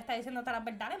de que ella le está diciendo todas las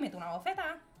verdades, mete una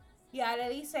bofetada. Y ella le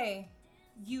dice,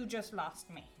 you just lost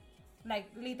me. Like,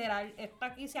 literal, esto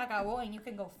aquí se acabó and you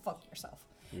can go fuck yourself.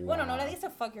 Wow. Bueno, no le dice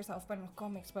fuck yourself en los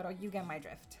cómics, pero you get my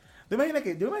drift. Yo me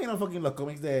imagino fucking los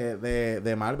cómics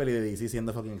de Marvel y de DC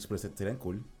siendo fucking explicit. Serían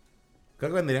cool. Creo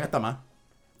que vendrían hasta más.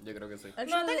 Yo creo que sí.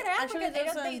 No te creas, porque actually,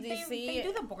 ellos, there's they DC.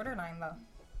 do the borderline, though.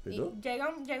 ¿Y tú? Llega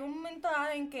un momento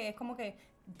en que es como que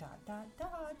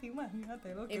te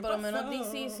imagínate lo que Y por lo menos pasó.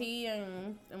 DC sí,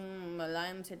 ¿verdad?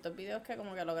 En ciertos videos que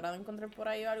como que he logrado encontrar por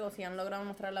ahí o algo, sí han logrado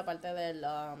mostrar la parte de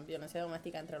la violencia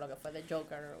doméstica entre lo que fue de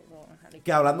Joker o Harley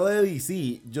Que hablando de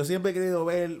DC, yo siempre he querido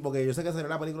ver, porque yo sé que salió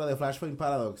la película de Flashpoint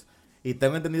Paradox, y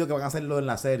tengo entendido que van a hacerlo en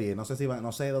la serie. No sé si van,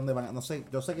 no sé dónde van, no sé,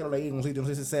 yo sé que lo leí en un sitio, no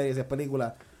sé si es serie, si es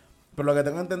película, pero lo que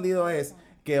tengo entendido es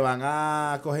que van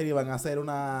a coger y van a hacer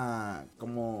una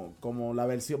como la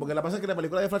versión, porque la cosa es que la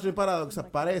película de Flashpoint Paradox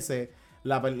parece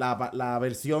la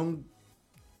versión,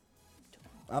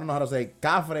 I don't know how to say,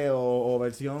 cafre o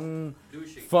versión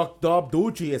Douchey. fucked up,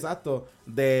 douchey, exacto,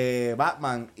 de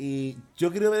Batman. Y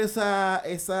yo quiero ver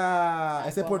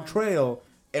ese portrayal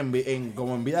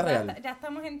como en vida real. Ya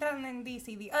estamos entrando en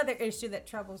DC, the other issue that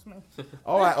troubles me.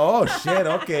 Oh, shit,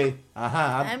 ok.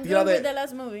 Ajá, I'm good tírate. with the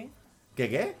last movie.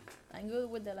 ¿Qué? I'm good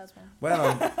with the last one. Bueno,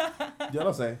 yo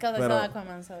lo sé. Because I Pero, saw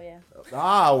Aquaman, so yeah.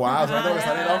 wow, se me que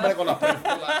sale el hombre con las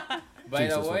películas. By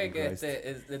the Jesus way, fucking que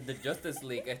Christ. The Justice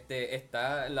League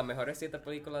está en las mejores 7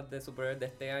 películas de superhéroes de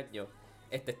este año.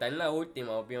 Está en la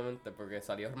última, obviamente, porque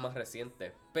salió más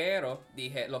reciente. Pero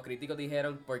los críticos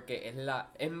dijeron porque es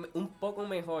un poco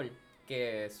mejor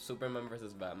que Superman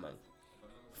vs. Batman.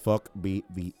 Fuck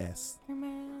BVS.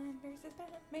 Superman versus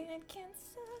Batman can't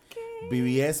suck it.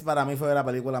 BVS para mí fue la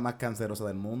película más cancerosa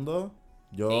del mundo.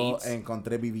 Yo AIDS.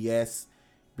 encontré BVS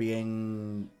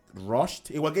bien rushed.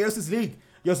 Igual que Justice League.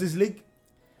 Justice League.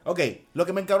 Ok, lo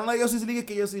que me encabrona de Justice League es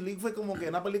que Justice League fue como que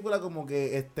una película como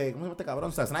que ¿cómo se llama este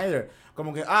cabrón? Zack Snyder.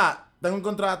 Como que, tengo un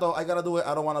contrato, I gotta do it,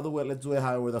 I don't wanna do it, let's do it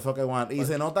however the fuck I want. Y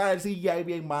se nota el CGI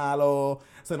bien malo,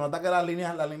 se nota que las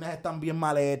líneas están bien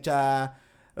mal hechas.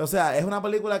 O sea, es una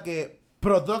película que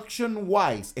production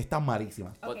wise está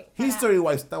malísima. Okay, History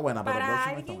wise está buena, pero para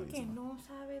production wise está alguien que malísima. no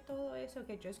sabe todo eso,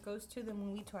 que just goes to the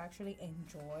movie to actually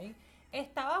enjoy,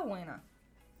 estaba buena.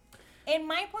 In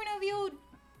my point of view,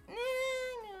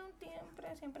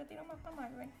 no, siempre tiro más para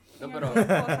Marvel. No, En pero- algunas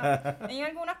cosas, en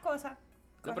algunas cosas. No,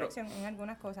 pero- Corrección, en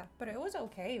algunas cosas. Pero it was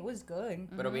okay, it was good.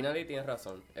 Pero Binary tiene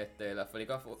razón. La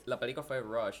película fue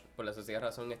Rush por la sencilla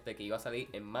razón que iba a salir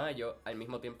en mayo al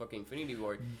mismo tiempo que Infinity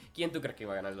War. ¿Quién tú crees que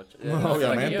iba a ganar los Obviamente,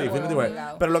 taquillas? Infinity War.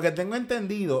 Obligado. Pero lo que tengo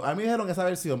entendido, a mí me dijeron esa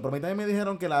versión, pero a mí también me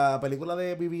dijeron que la película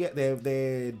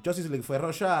de Justice League fue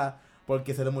rushada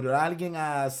porque se le murió a alguien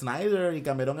a Snyder y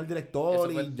cambiaron el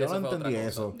director y yo no eso fue entendí otra cosa.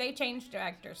 eso. They changed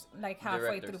directors like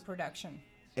halfway Directors. through production.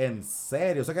 En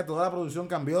serio, o sea que toda la producción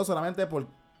cambió solamente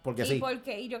porque sí.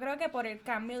 Y yo creo que por el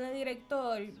cambio de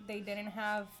director, they didn't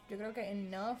have, yo creo que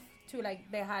enough to like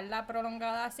dejarla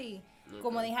prolongada así.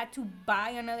 Como they had to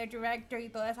buy another director y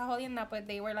toda esa jodienda, pues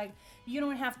they were like, you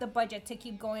don't have the budget to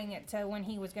keep going it to when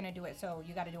he was gonna do it, so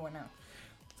you gotta do it now.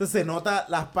 Entonces se nota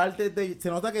las partes se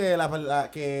nota que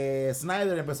que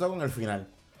Snyder empezó con el final.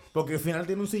 Porque el final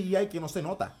tiene un CGI que no se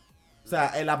nota. O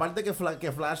sea, en la parte que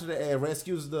Flash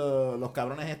rescues los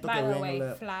cabrones estos By que the ven way,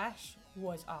 la- Flash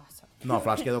was awesome. No,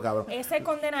 Flash quedó cabrón. Ese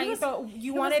condenadito,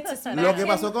 you wanted to smash Lo que him,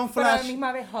 pasó con pero a la Flash-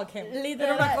 misma vez hug him.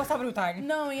 Literal. Era una cosa brutal.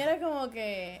 No, y era como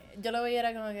que, yo lo veía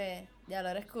era como que, ya lo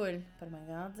eres cool, pero me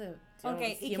encanta.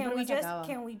 Okay, y siempre me sacaba.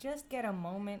 can we just get a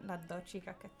moment, las dos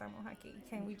chicas que estamos aquí,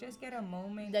 can we just get a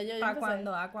moment Ya yo para empecé.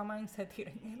 cuando Aquaman se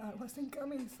tire en el agua sin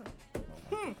camisa?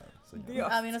 Dios.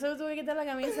 A mí no se me tuvo que quitar la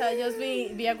camisa, yo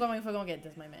vi a Aquaman y fue como que,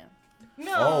 this is my man.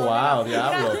 No, Oh, wow,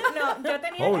 diablo. No, yo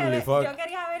tenía Holy que ver, fuck. yo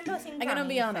quería verlo sin I gotta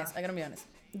be camisa. honest, I gotta be honest.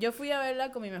 Yo fui a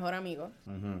verla con mi mejor amigo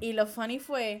Ujú. y lo funny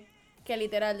fue que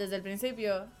literal desde el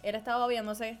principio él estaba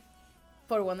viéndose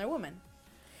por Wonder Woman.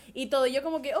 Y todo, yo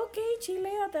como que, ok,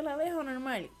 chilea, te la dejo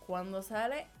normal. Cuando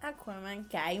sale Aquaman,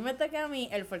 que ahí me toca a mí,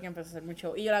 él fue el que empezó a hacer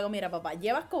mucho. Y yo le hago, mira, papá,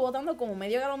 llevas botando como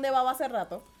medio galón de baba hace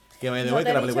rato. Que me No debo te que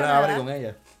he la dicho película abre nada. con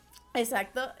ella.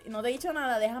 Exacto, no te he dicho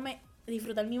nada, déjame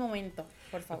disfrutar mi momento,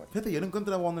 por favor. Fíjate, yo no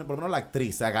encuentro a Wonder, por lo menos la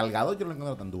actriz, a Gal Gadot, yo no la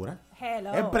encuentro tan dura.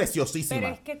 Hello. Es preciosísima.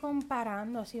 Pero es que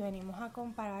comparando, si venimos a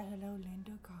comparar Hello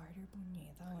Linda Carter,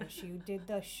 puñeta, when she did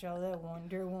the show de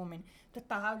Wonder Woman, tú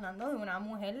estás hablando de una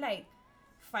mujer, like,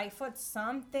 5 foot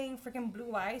something, freaking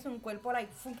blue eyes, un cuerpo,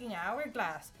 like, fucking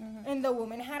hourglass. And the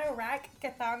woman had a rack que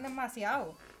estaban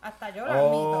demasiado. Hasta yo la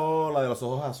admito. Oh, la de los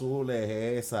ojos azules,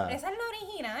 esa. Esa es la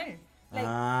original. Like,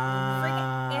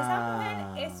 Ah. freaking, esa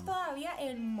mujer es todavía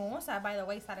hermosa. By the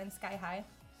way, sale en Sky High.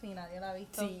 Si nadie la ha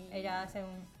visto. Sí. Ella hace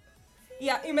un...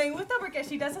 y me gusta porque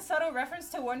she does a subtle reference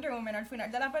to Wonder Woman al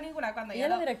final de la película. Cuando Ella es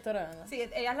la directora, ¿no? Sí,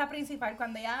 ella es la principal.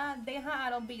 Cuando ella deja a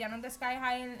los villanos de Sky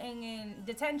High en el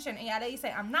detention, ella le dice,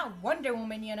 I'm not Wonder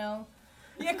Woman, you know.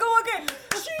 Y es como que,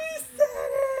 she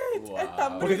said it. Wow. Es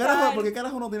tan ¿Por qué brutal.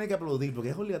 carajo uno tiene que aplaudir? Porque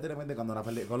es obligatoriamente cuando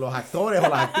con los actores o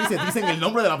las actrices dicen el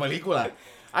nombre de la película.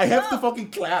 I have to fucking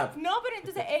clap. No, pero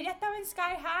entonces ella estaba en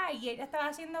Sky High y ella estaba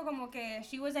haciendo como que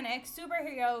she was an ex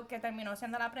superhero que terminó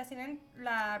siendo la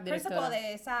Directora. principal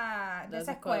de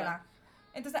esa escuela.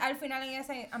 Entonces al final ella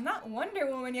dice, I'm not Wonder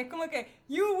Woman, y es como que,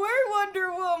 you were Wonder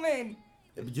Woman.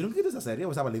 Yo nunca he visto esa serie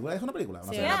o esa película. ¿Es una película? Sí,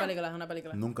 serie. es una película, es una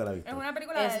película. Nunca la he visto. Es una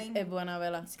película de Disney. Es buena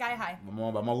vela. Sky High.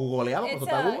 Vamos a googlearlo, por eso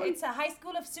está Google. It's a high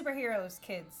school of superheroes,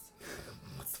 kids.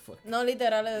 No,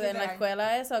 literal, en la Literal.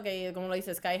 escuela esa, que como lo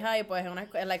dice Sky High, pues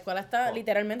la escuela está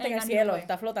literalmente en En el la cielo, nube.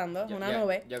 está flotando, Yo- una yo-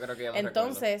 nube. yo creo que ya me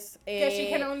Entonces, Que she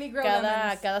can only grow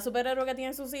cada lemons. superhéroe que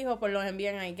tiene sus hijos, pues los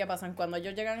envían ahí. ¿Qué pasan? Cuando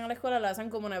ellos llegan a la escuela, le hacen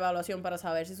como una evaluación para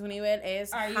saber si su nivel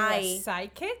es Are you high. a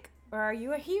sidekick or are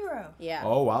you a hero? Yeah.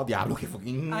 Oh, wow, diablo, que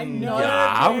fucking I know.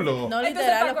 diablo. No, Entonces,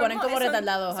 literal, para los ponen colmo, como son-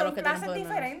 retardados a son los que tienen clases poder.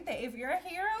 diferentes. If you're a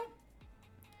hero,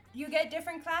 you get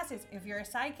different classes. If you're a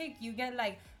sidekick, you get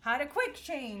like how to quick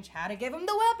change, how to give him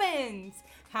the weapons,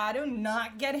 how to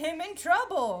not get him in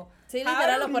trouble. Sí, how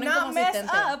literal, to los ponen not como mess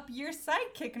asistentes. up your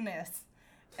sidekickness.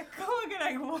 Es como que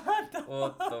like, what the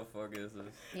What fuck? the fuck is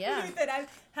this? Yeah. Literal,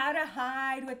 how to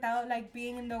hide without like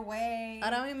being in the way.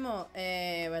 Ahora mismo,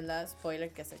 ¿verdad? Spoiler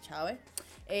que se chave.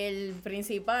 El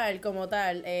principal como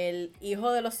tal, el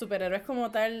hijo de los superhéroes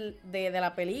como tal de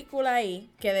la película ahí,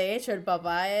 que de hecho el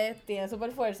papá tiene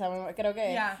super fuerza, creo que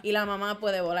es, Yeah. y la mamá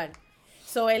puede volar.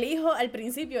 So el hijo, al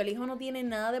principio, el hijo no tiene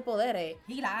nada de poderes.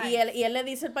 He lies. Y él le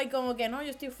dice al pai como que no, yo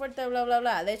estoy fuerte, bla, bla,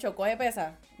 bla. De hecho, coge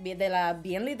pesas de la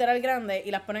bien literal grande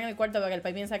y las pone en el cuarto porque el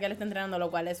pai piensa que él está entrenando, lo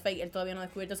cual es fake. Él todavía no ha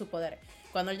descubierto sus poderes.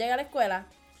 Cuando él llega a la escuela,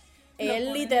 él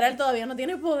ponen- literal todavía no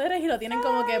tiene poderes y lo tienen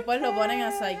como que pues lo ponen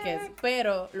a Psychic.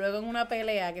 Pero luego en una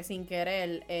pelea que sin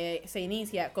querer se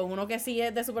inicia con uno que sí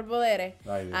es de superpoderes,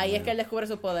 Ay, Dios ahí mío. es que él descubre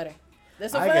sus poderes.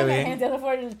 Eso Ay, fue qué de bien. emergencia, eso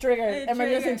fue el trigger, El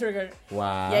emergency trigger. Wow.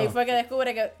 Y ahí fue que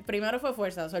descubre que primero fue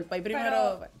fuerza, o sea, el pai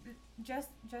primero... Pero,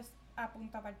 just a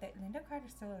punto aparte, Linda Carter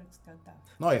still looks good though.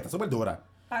 No, ella está súper dura.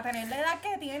 Para tener la edad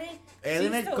que tiene. she's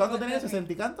still ¿Cuánto good tenía? looking. ¿60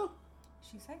 y canto?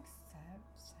 She's like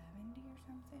 70 or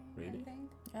something, Really? I think.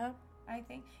 Yeah. I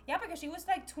think. Yeah, because she was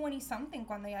like 20 something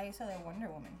cuando ella hizo de Wonder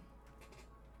Woman.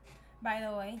 By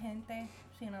the way, gente,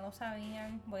 si no lo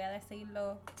sabían, voy a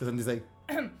decirlo. 66.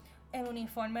 El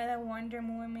uniforme de Wonder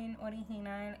Woman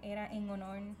original era en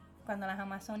honor cuando las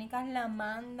amazónicas la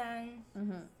mandan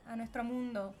a nuestro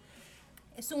mundo.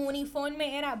 Su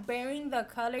uniforme era bearing the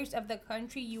colors of the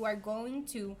country you are going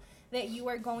to, that you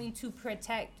are going to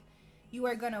protect. You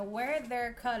are going to wear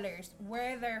their colors,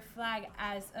 wear their flag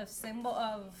as a symbol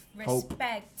of Hope.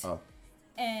 respect. Oh.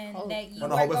 And Hope. that you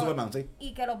Bueno, are Hope es go- Superman, sí.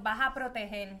 y que los vas a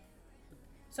proteger.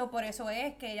 So por eso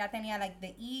es que ella tenía like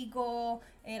the eagle,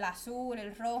 el azul,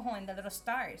 el rojo, and the little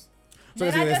stars. O sea,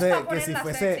 No que si era just fuese, pa'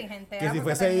 ponerla sexy, gente, que era si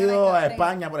porque fuese tenía, ido like, a the-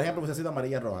 España, por ejemplo, hubiese sido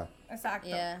amarilla y roja. Exacto.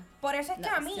 Yeah. Por eso es que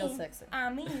No, a mí, still sexy.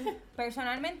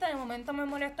 personalmente, de momento me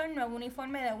molestó el nuevo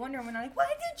uniforme de Wonder Woman. I'm like, why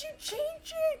did you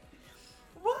change it?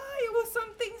 Why? It was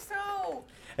something so...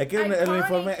 Es que el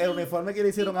iconic uniforme que le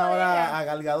hicieron tipo de ahora ella. a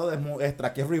Gal Gadot es muy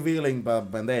extra, que es revealing para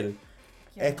vender.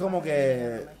 Es como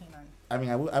que, I mean,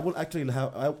 I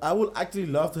would actually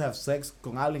love to have sex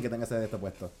con alguien que tenga ese de este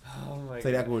puesto. Oh my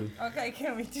Sería God. cool. Okay,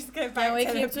 can we just get Can back we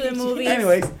to keep the to the PG? movies?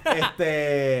 Anyways,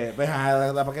 pues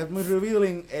porque es muy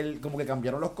revealing, como que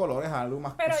cambiaron los colores a algo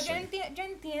más Pero cool. yo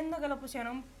entiendo que lo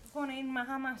pusieron poner más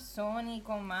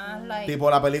amazónico, más like... Tipo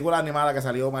la película animada que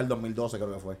salió en el 2012,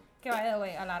 creo que fue. Que by the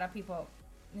way, a lot of people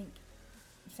like,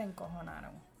 se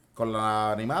encojonaron. ¿Con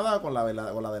la animada o con la de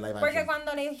live Porque action?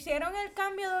 cuando le hicieron el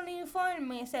cambio del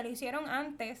uniforme, se lo hicieron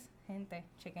antes. Gente,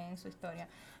 chequen su historia.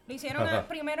 Lo hicieron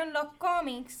primero en los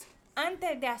cómics,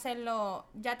 antes de hacerlo,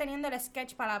 ya teniendo el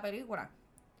sketch para la película.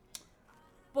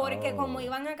 Porque como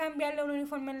iban a cambiarle el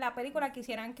uniforme en la película,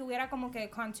 quisieran que hubiera como que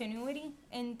continuity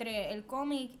entre el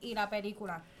cómic y la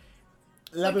película.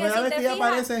 La Porque primera si vez te que ella fijas-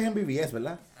 aparece es en BBS,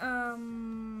 ¿verdad?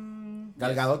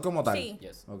 Gal Gadot como tal. Sí.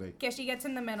 Yes. Okay. Que she gets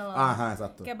in the middle of Ajá,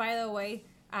 exacto. Que by the way,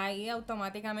 ahí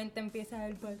automáticamente empieza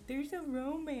el but there's a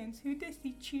romance, who does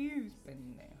he choose?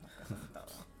 Pendejo, que son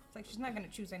todos. It's like she's not gonna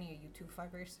choose any of you two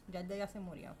fuckers. Ya de ella se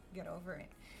murió. Get over it.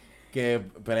 Que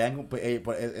pelean,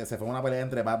 se fue una pelea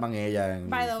entre Batman y ella. En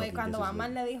By the way, fucking cuando Justice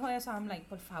Batman League. le dijo eso, I'm like,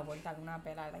 por favor, dale una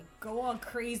pela. Like, go all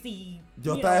crazy.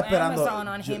 Yo you estaba know, esperando. Amazon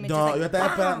on him and No, just like, yo estaba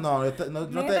 ¡bam! esperando. No,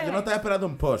 yo Métele. no estaba esperando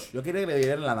un push. Yo quería que le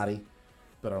dieran la nariz.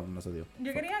 Pero no se dio.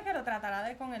 Yo quería que lo tratara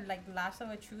de con el like lasso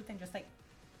of truth and just like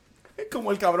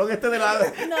Como el cabrón este de la.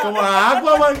 Como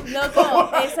Aquaman.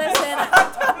 Loco, esa escena.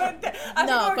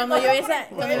 Así No, como cuando que- yo vi esa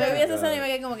escena, yo me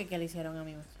quedé como que, ¿qué le hicieron a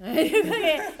mí?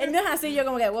 Él no es así, yo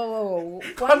como que, wow.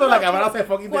 Cuando la cámara se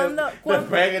fucking cuando-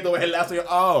 despegue y tú ves el lazo y yo,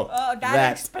 Oh, that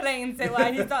that. explains it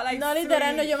why he thought like No,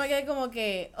 literal, no, sweet. yo me quedé como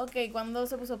que, ok, cuando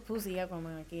se puso pussy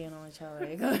Aquaman aquí, no,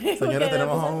 chaval. Señores,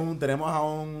 tenemos a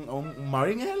un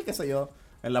Marine, ¿es él? ¿Qué sé yo?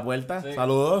 En la puerta. Sí.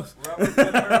 Saludos. Robert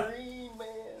the Marine, man.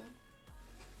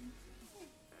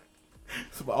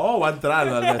 Oh, va a entrar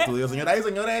al estudio. Señoras y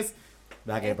señores.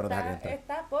 Deja que entre.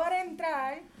 Está por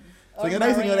entrar. Señoras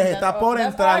y señores, está por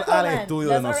entrar al estudio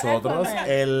de nosotros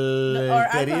el Or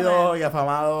querido Aquaman. y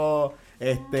afamado,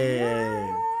 ahí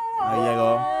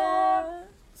llegó.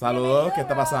 Saludos, ¿qué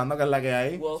está pasando? ¿Qué es la que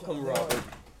hay? Welcome, Robert.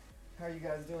 How are you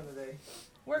guys doing today?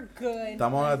 We're good.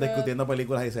 Estamos discutiendo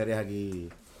películas y series aquí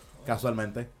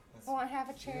casualmente. Want to have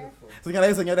a chair?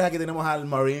 Señoras y señores, aquí tenemos al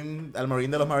Marine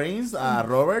de los Marines, a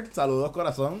Robert. Saludos,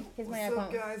 corazón. He's my What's up,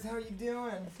 Aquaman. guys? How are you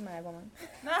doing? It's my Aquaman.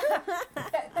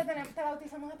 Te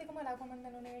bautizamos a ti como el Aquaman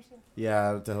de la universidad.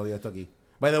 Ya te jodió esto aquí.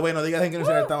 By the way, no digas en qué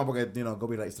universidad estamos porque,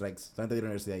 copyright strikes. Solamente de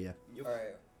universidad ya. All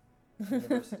right.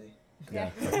 University.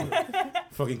 Yeah.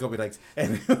 Fucking copyrights.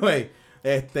 Anyway,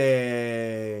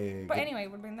 But anyway,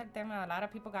 volviendo al tema, a lot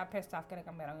of people got pissed off que le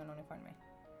cambiaron el uniforme.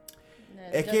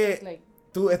 Es que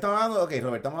tú estabas hablando,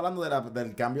 Robert, estamos hablando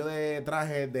del cambio de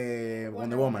traje de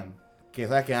Wonder Woman. Que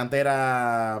sabes que antes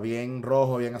era bien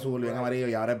rojo, bien azul, bien amarillo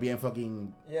y ahora es bien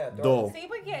fucking Yeah, dark. dull. Sí,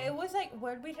 porque it was like,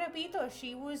 vuelvo y repito,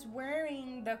 she was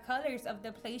wearing the colors of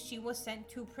the place she was sent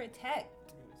to protect.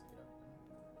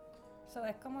 So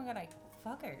es como que like,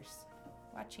 fuckers,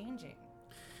 why change it?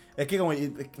 Es que como... no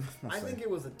I sé. think it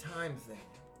was a time thing.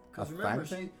 A Because remember,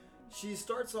 time thing? she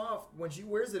starts off, when she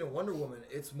wears it in Wonder Woman,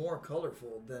 it's more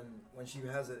colorful than when she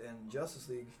has it in Justice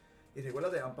League. Y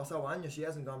recuérdate, han pasado años, she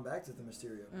hasn't gone back to the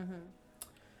Mysterio.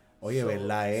 Oye,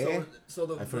 ¿verdad, eh? So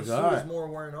the I suit forgot. is more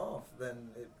worn off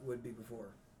than it would be before.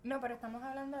 No, pero estamos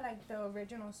hablando like the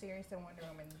original series de Wonder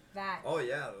Woman. That. Oh,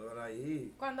 yeah,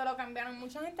 ahí. Cuando lo cambiaron,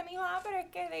 mucha gente me dijo, pero es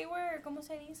que they were, ¿cómo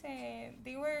se dice?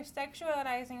 They were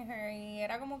sexualizing her y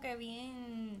era como que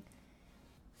bien...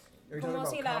 Are you Como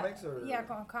talking si about la... comics or? Yeah,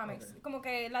 con comics. Okay. Como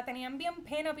que la tenían bien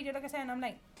pena y yo lo que sea. And I'm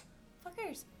like,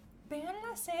 fuckers, vean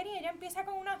la serie. Ella empieza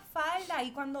con una falda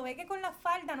y cuando ve que con la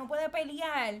falda no puede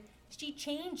pelear, she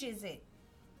changes it.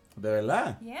 ¿De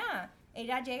verdad? Yeah.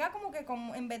 Ella llega como que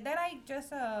como, en vez de like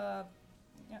just a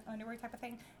underwear type of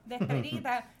thing, de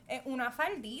estrellita, una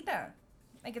faldita.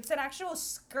 Like it's an actual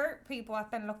skirt, people,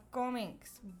 hasta en los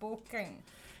cómics. Busquen.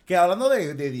 Que hablando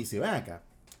de DC, ven acá.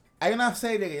 Hay una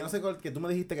serie que yo no sé cuál, que tú me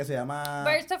dijiste que se llama...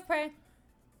 Birds of Prey.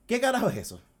 ¿Qué carajo es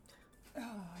eso? Oh,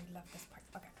 I love this part.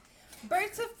 Okay.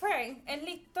 Birds of Prey es la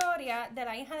historia de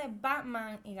la hija de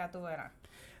Batman y Gatúbela.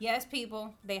 Yes,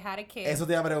 people, they had a kid. Eso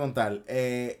te iba a preguntar.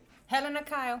 Helena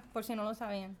Kyle, por si no lo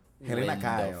sabían. Helena When the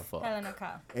Kyle. fuck? Helena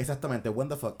Kyle. Exactamente, when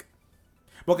the fuck.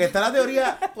 Porque está la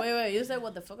teoría... Wait, you said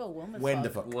what the fuck a woman when the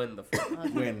fuck. When the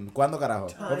fuck? When. ¿Cuándo carajo?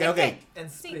 Ok. And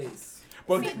Sí. space.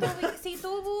 Porque... Si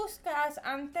tú buscas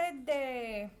antes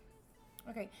de...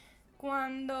 Ok.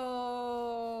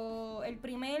 Cuando el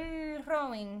primer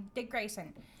Robin, Dick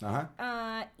Grayson,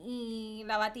 Ajá. y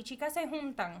la Batichica se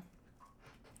juntan,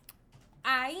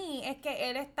 ahí es que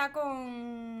él está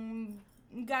con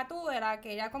Gatúbela,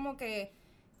 que ella como que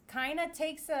kinda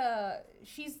takes a...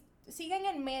 sigue en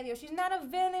el medio. She's not a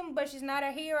villain, but she's not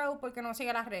a hero porque no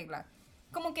sigue las reglas.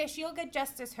 Como que she'll get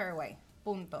justice her way.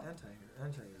 Punto.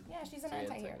 Anti-hero. Yeah, she's an Sí,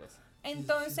 anti-hero. entiendes.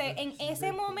 Entonces, en she's ese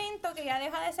very cool. momento que ya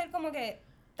deja de ser como que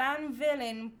tan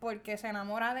villain porque se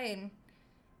enamora de él,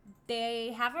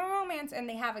 they have a romance and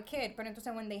they have a kid. Pero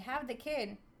entonces, when they have the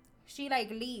kid, she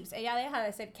like leaves. Ella deja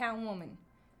de ser Catwoman.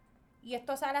 Y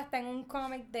esto sale hasta en un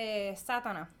cómic de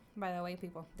Satana. By the way,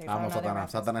 people. there's Amo another Satanás.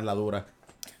 reference. Satanás es la dura.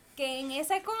 Que en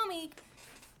ese cómic,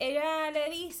 ella le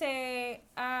dice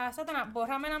a Satanás,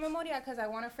 bórrame la memoria because I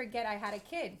want to forget I had a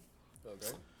kid.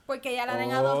 Okay. Porque ella la da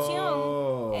en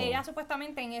adopción. Ella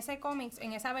supuestamente en ese cómics,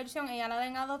 en esa versión, ella la da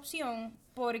en adopción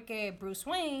porque Bruce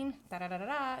Wayne,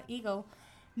 Ego,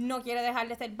 no quiere dejar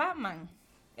de ser Batman.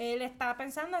 Él está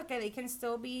pensando que they can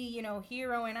still be, you know,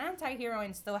 hero and anti-hero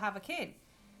and still have a kid.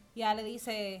 Y ella le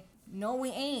dice, no, we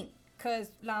ain't,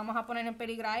 because la vamos a poner en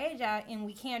peligro a ella and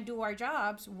we can't do our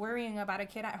jobs worrying about a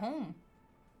kid at home.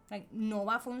 Like, no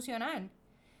va a funcionar.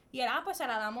 Y él, pues se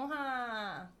la damos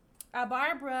a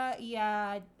Barbara y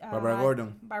a Barbara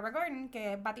Gordon,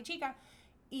 que es Batichica,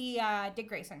 y a Dick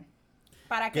Grayson.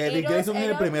 Para que Dick Grayson es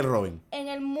el primer Robin. En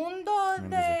el mundo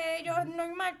de ellos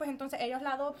normal, pues entonces ellos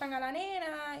la adoptan a la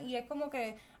nena y es como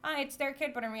que, it's their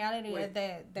kid, but in reality es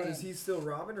de... But is he still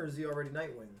Robin or is he already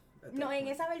Nightwing? No, en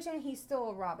esa versión he's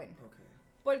still Robin. Okay.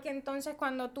 Porque entonces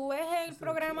cuando tú ves el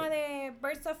programa de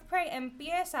Birds of Prey,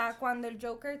 empieza cuando el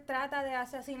Joker trata de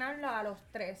asesinarlo a los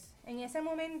tres. En ese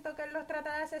momento que él los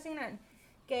trata de asesinar,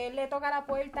 que él le toca la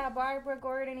puerta a Barbara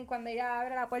Gordon y cuando ella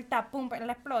abre la puerta, ¡pum!, él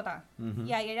la explota.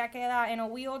 Y ahí ella queda en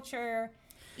un wheelchair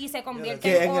y se convierte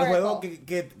que en el juego,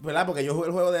 Oracle. ¿verdad? Porque yo jugué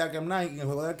el juego de Arkham Knight, y en el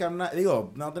juego de Arkham Knight,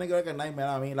 digo, no tiene que ver con Knight, me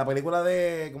da a mí. La película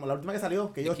de, como la última que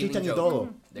salió, que ellos chichan y todo.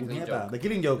 The Killing Puñeta, Joke. The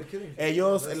Killing Joke.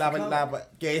 Ellos,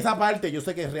 que esa parte yo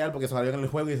sé que es real porque salió en el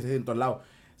juego y se dice en todos lados.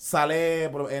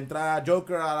 Entra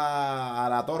Joker a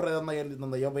la torre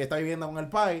donde yo está viviendo con el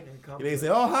pai y le dice,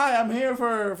 oh, hi, I'm here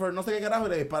for no sé qué carajo, y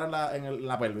le disparan en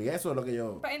la pelvis. Eso es lo que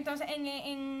yo... Pues entonces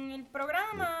en el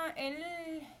programa él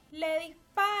le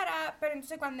dispara, pero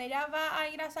entonces cuando ella va a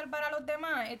ir a salvar a los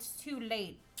demás, it's too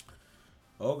late.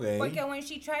 Okay. Porque when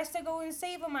she tries to go and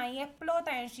save him, ahí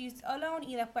explota and she's alone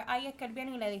y después ahí es que él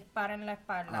viene y le dispara en la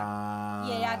espalda.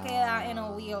 Y ella queda en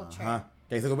un wheelchair. Ajá.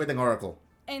 Que ahí se convierte en Oracle.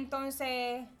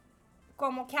 Entonces,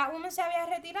 como Catwoman se había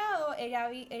retirado,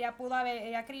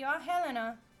 ella crió a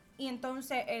Helena y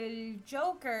entonces el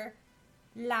Joker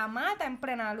la mata en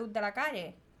plena luz de la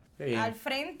calle. Al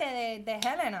frente de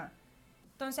Helena.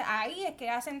 Entonces ahí es que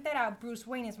ella se entera, Bruce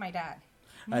Wayne is my dad.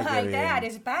 Ay, My dad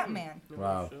is Batman.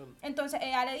 Wow. Entonces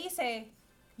ella le dice,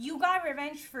 you got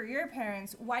revenge for your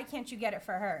parents, why can't you get it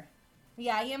for her? Y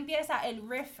ahí empieza el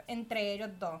riff entre ellos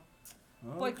dos.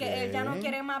 Porque él ya no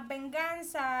quiere más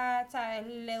venganza, ¿sabes?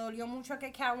 Le dolió mucho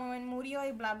que Catwoman murió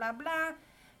y bla, bla, bla.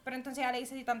 Pero entonces ella le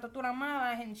dice, si tanto tú la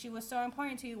amabas and she was so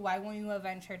important to you, why won't you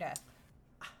avenge her death?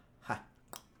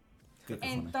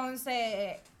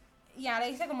 Entonces, ya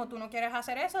le dice, como tú no quieres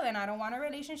hacer eso, then I don't want a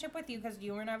relationship with you because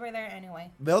you were never there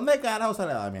anyway. ¿De dónde carajo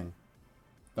sale Damian?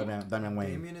 Damian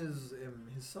Wayne. Damien is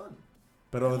his son.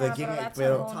 Pero ¿de quién es?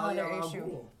 Pero Talia al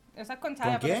Ghul. Esa es con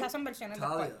Talia, pero esas son versiones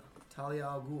después.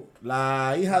 Talia al Ghul.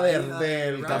 la hija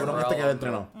del cabrón Ra's este que al le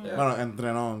entrenó. Ghul. Yeah. Bueno,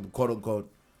 entrenó, quote unquote.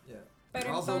 Yeah.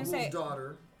 Pero Ra's al entonces- Ghul's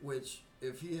daughter, which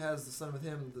if he has the son with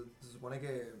him, se supone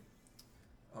que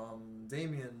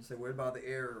Damien se vuelva the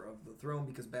heir of the throne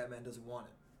because Batman doesn't want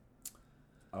it.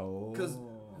 Oh. Because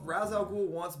Ra's al Ghul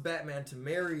wants Batman to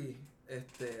marry a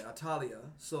Talia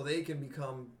so they can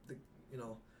become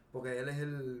porque él es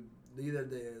el líder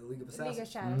de League of Assassins. League of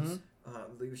Shadows.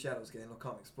 League of Shadows, que en los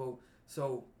comics.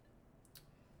 So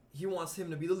he wants him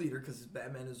to be the leader because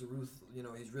Batman is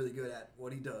he's really good at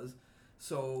what he does.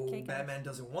 So Batman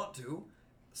doesn't want to.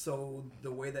 So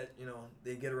the way that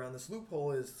they get around this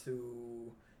loophole is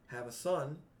to have a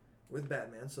son with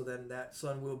Batman. So then that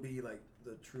son will be like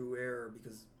the true heir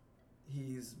because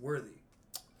he's worthy.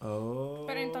 Oh.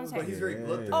 Pero entonces, But he's very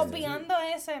bloodthirsty. obviando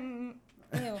ese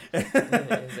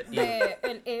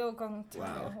el ego con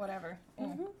whatever.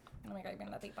 No me cae bien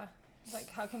la tipa. It's like,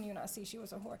 how can you not see she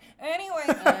was a whore? Anyway,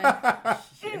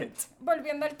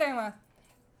 volviendo al tema.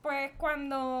 Pues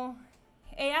cuando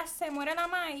ella se muere la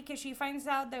madre, que she finds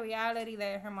out the reality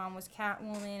that her mom was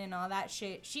Catwoman and all that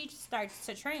shit, she starts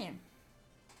to train.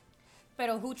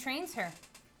 Pero who trains her?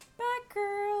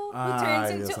 Batgirl, who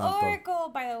turns into Oracle.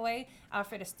 By the way,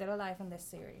 Alfred is still alive in this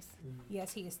series.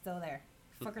 Yes, he is still there.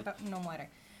 Fucker no muere.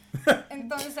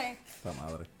 Entonces, Esta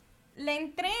madre. le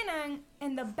entrenan,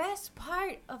 and the best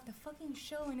part of the fucking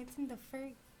show, and it's in the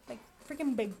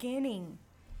freaking beginning,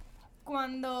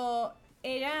 cuando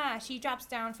she drops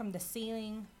down from the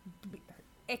ceiling,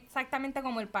 exactamente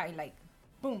como el pai, like,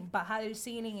 boom, baja del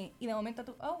ceiling, y de momento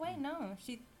tú, oh wait, no,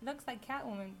 she looks like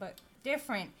Catwoman, but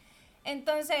different.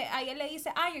 Entonces, ahí él le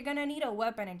dice, you're gonna need a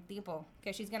weapon, el tipo,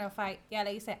 que she's gonna fight. Y ella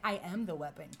le dice, I am the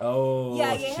weapon. Oh, y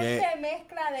ahí es shit. esta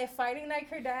mezcla de fighting like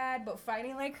her dad, but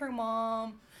fighting like her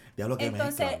mom. Diablo que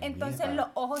Entonces los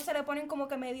ojos se le ponen como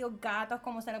que medio gatos,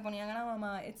 como se le ponían a la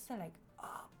mamá. It's like,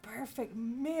 perfect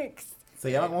mix.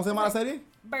 ¿Cómo se llama la serie?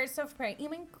 Birds of Prey. Y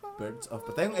me encanta. Birds of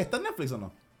Prey. ¿Está en Netflix o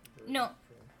no? No.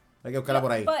 Hay que buscarla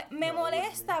por ahí. But me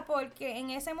molesta porque en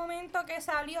ese momento que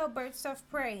salió Birds of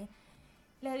Prey,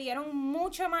 le dieron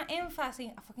mucho más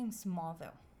énfasis a fucking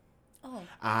Smallville.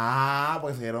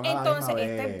 Pues se dieron a la Entonces,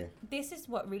 misma vez. this is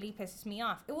what really pisses me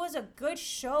off. It was a good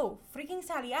show. Freaking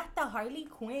salía hasta Harley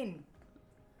Quinn.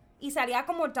 Y salía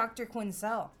como Dr.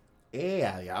 Quinzel.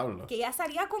 A diablo. Que ella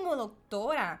salía como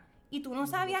doctora. Y tú no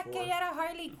sabías que ella era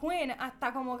Harley Quinn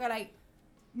hasta como que, like,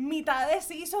 mitad de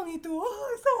season. Y tú,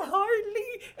 esa es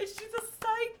Harley. And she's a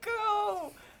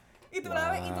psycho. Y tú, la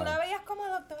veías como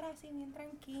doctora así, bien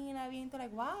tranquila, bien, tú,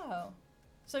 like, wow.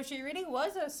 So she really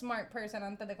was a smart person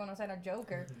antes de conocer al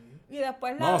Joker. Y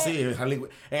después la sí, Harley Quinn.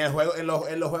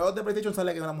 En los juegos de PlayStation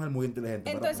sale que es una mujer muy inteligente.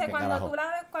 Entonces, pero,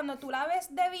 cuando tú la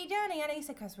ves de villana, ella le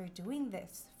dice, because we're doing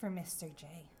this for Mr. J.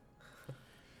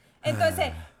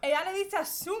 Entonces, ella le dice a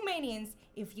sus minions,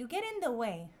 if you get in the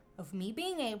way of me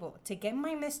being able to get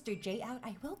my Mr. J out,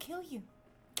 I will kill you.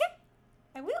 ¿Qué?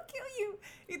 I will kill you.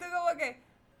 Y tú como que,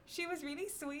 she was really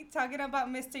sweet talking about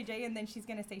Mr. J and then she's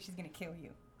gonna say she's gonna kill you.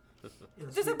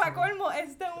 Entonces, para colmo,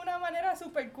 es de una manera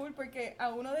super cool porque a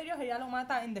uno de ellos ella lo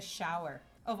mata in the shower,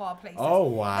 of all places. Oh,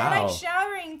 wow. They're like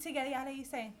showering together. Ella le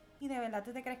dice, ¿y de verdad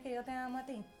tú te crees que yo te amo a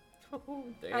ti?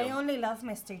 I only love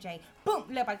Mr. J. ¡Pum!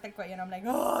 Le parte el cuello. And I'm like,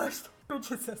 oh, esta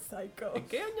bitch is a psycho. ¿En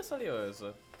qué año salió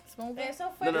eso? Eso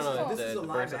fue No, This is a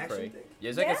live Birds of action Prey. thing?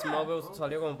 Yo sé Yeah. que Smallville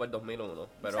salió como para el 2001, pero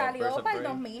Birds Salió of para el Prey-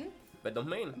 2000. ¿Para el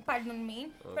 2000? Para el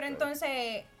 2000. Ok. Pero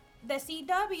entonces, The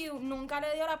CW nunca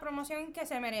le dio la promoción que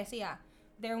se merecía.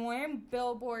 There weren't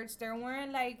billboards, there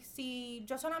weren't like, si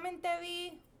yo solamente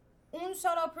vi un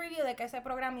solo preview de que ese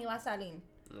programa iba a salir.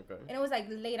 Okay. And it was like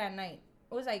late at night.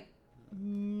 It was like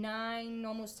 9,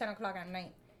 almost 10 o'clock at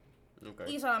night.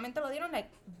 Okay. Y solamente lo dieron like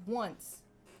once.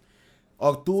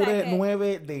 Octubre O sea que-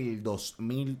 9 del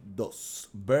 2002.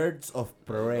 Birds of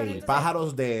Prey. entonces-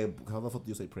 Pájaros de... How the fuck do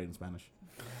you say prey in Spanish?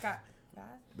 Ca-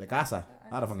 De casa.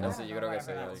 I don't fucking know. Sí, yo creo que sí.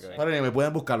 yo creo. Pero anyway,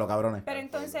 pueden buscarlo, cabrones. Pero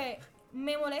entonces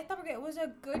me molesta porque it was a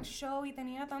good show y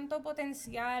tenía tanto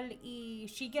potencial y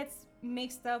she gets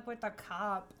mixed up with a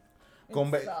cop. Con,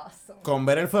 It's ve- awesome. con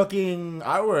ver el fucking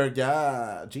artwork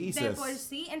ya... De Jesus. por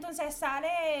sí, entonces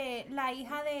sale la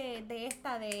hija de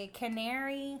esta, de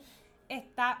Canary,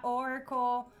 está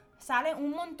Oracle, salen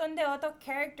un montón de otros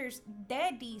characters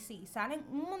de DC, salen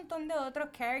un montón de otros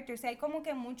characters, y hay como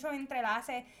que mucho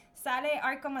entrelace, sale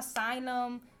Arkham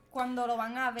Asylum, cuando lo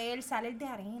van a ver, sale el de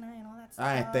arena, and all that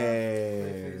stuff.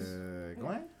 Clayface.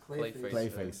 ¿Cómo es? Clayface.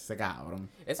 Playface, ese cabrón.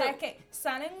 Eso, ¿Sabes qué?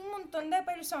 Salen un montón de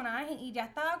personajes y ya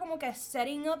estaba como que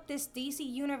setting up this DC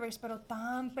universe, pero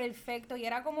tan perfecto. Y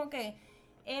era como que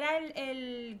era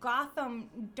el Gotham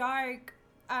dark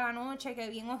a la noche, que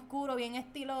bien oscuro, bien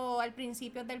estilo al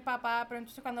principio del papá, pero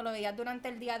entonces cuando lo veías durante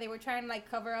el día, they were trying to like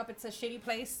cover up, it's a shitty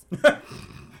place.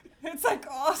 It's like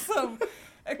awesome.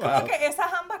 Es como Wow. que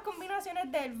esas ambas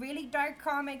combinaciones del really dark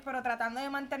comic, pero tratando de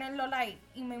mantenerlo light,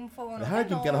 y me enfogonó Deja ver que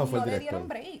quién no, carajo fue el no le director. dieron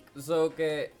break. so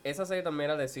que esa serie también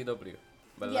era de CW,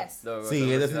 ¿verdad? Yes.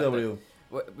 Sí, es de CW.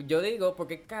 Yo digo, ¿por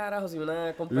qué carajo si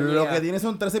una compañía... Lo que tiene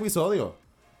son 3 episodios.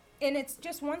 And it's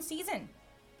just one season.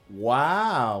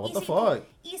 Wow, what Y the si fuck.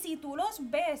 Y si tú los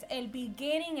ves, el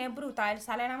beginning es brutal.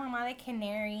 Sale la mamá de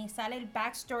Canary, sale el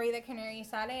backstory de Canary,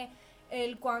 sale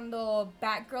el cuando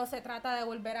Batgirl se trata de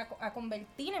volver a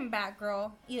convertir en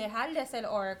Batgirl y dejar de ser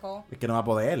Oracle. Es que no va a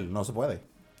poder, no se puede.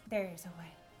 There is a way.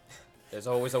 There's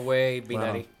always a way,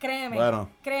 binary. Créeme, Bueno.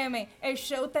 créeme, el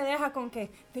show te deja con que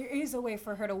there is a way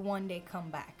for her to one day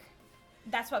come back.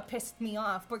 That's what pissed me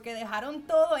off, porque dejaron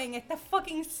todo en este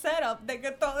fucking setup de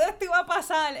que todo esto iba a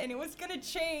pasar and it was gonna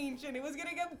change and it was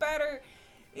gonna get better.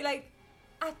 Y like,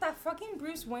 hasta fucking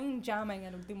Bruce Wayne llama en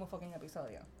el último fucking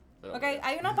episodio. Okay,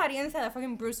 hay una apariencia de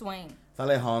fucking Bruce Wayne.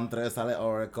 Sale Huntress, sale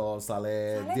Oracle,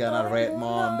 sale Sale Diana todo el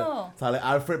Redmond, mundo. sale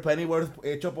Alfred Pennyworth,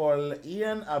 hecho por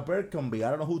Ian Abercrombie. I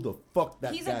don't know who the fuck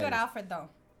that He's guy a good is. Alfred though.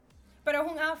 Pero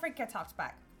es un Alfred que talks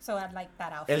back. So I like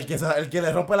that Alfred. El que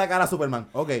le rompe la cara a Superman.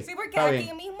 Ok, Sí, porque está aquí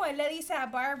bien. mismo él le dice a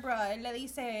Barbara, él le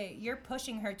dice, you're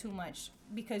pushing her too much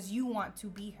because you want to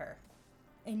be her.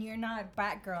 And you're not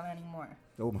Batgirl anymore.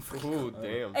 Oh, my fucking Ooh, God.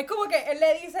 damn. Es como que él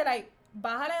le dice, like,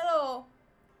 bájale 2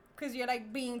 because you're,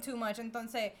 like, being too much.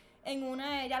 Entonces, en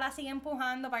una ella la sigue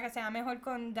empujando para que sea mejor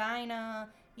con Dinah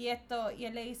y esto. Y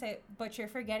él le dice, but you're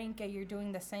forgetting que you're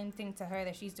doing the same thing to her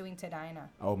that she's doing to Dinah.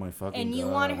 Oh my fucking And you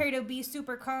God. want her to be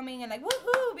super calming and like,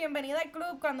 woohoo, bienvenida al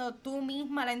club, cuando tú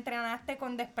misma la entrenaste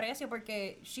con desprecio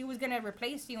porque she was gonna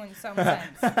replace you in some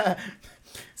sense.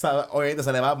 Oye,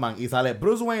 sale Batman y sale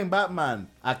Bruce Wayne, Batman,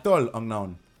 actor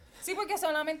unknown. Sí, porque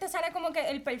solamente sale como que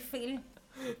el perfil.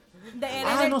 De él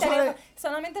Ah, en el no teléfono. sale.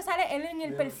 Solamente sale él en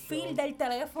el perfil del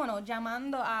teléfono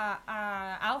llamando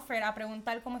a Alfred a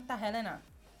preguntar cómo está Helena.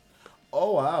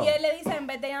 Oh, wow. Y él le dice, en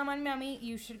vez de llamarme a mí,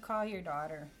 you should call your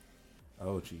daughter.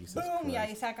 Oh, Jesus Boom, y ahí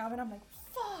Christ. se acaba. And I'm like,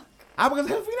 fuck. Ah, porque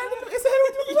ese es el final. Ese es el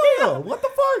último episodio. What the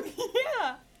fuck?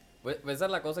 Yeah. Pues esa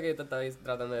es la cosa que yo te estaba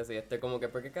tratando de decir, como que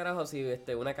 ¿por qué carajo si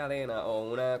una cadena o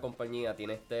una compañía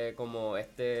tiene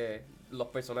los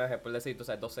personajes, por decir, tú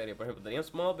sabes, dos series, por ejemplo, tenían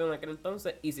Smallville en aquel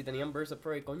entonces, y si tenían Birds of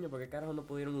Prey, coño, ¿por qué carajo no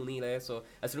pudieron unir eso?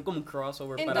 Hacer como un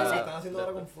crossover Entonces- Están para... haciendo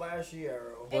ahora con Flash y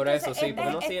Arrow. Por Entonces, eso, sí,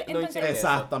 porque no hicieron eso.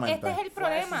 Exactamente. Este es el Flash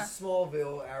problema. es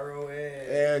Smallville, Arrow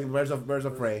es... Birds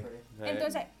of Prey.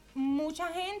 Entonces, mucha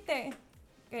gente,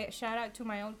 shout out to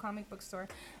my old comic book store,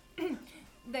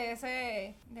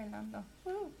 de Orlando.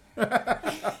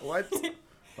 What?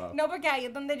 Wow. No, porque ahí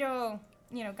es donde yo,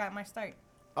 got my start.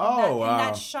 Oh, In wow.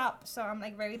 that shop, so I'm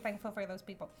like very thankful for those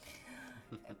people.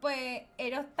 Pues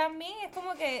ellos también es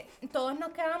como que todos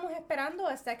nos quedamos esperando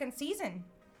a second season,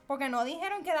 porque no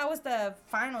dijeron que that was the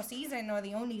final season or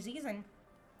the only season.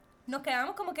 Nos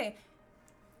quedamos como que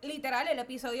literal el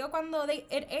episodio cuando it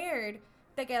aired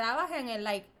te quedabas en el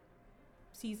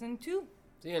season 2.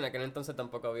 Sí, en aquel entonces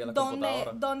tampoco había la ¿Dónde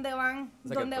computadora. dónde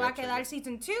que va a fue quedar hecho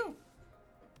season 2?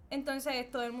 Entonces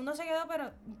todo el mundo se quedó,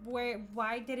 pero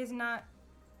why did it not?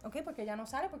 Okay, porque ya no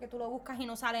sale, porque tú lo buscas y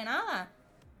no sale nada.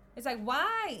 It's like,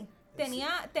 why? Tenía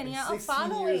a 16 years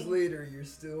following. later, you're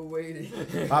still waiting.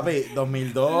 Papi,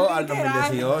 2002 al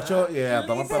 2018 y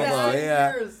estamos pero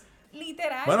todavía.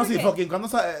 Literal. Bueno, sí, porque-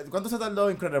 fucking, ¿cuánto se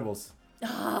tardó Incredibles?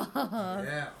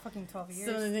 Yeah. Fucking 12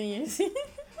 years. 17 years.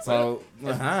 So,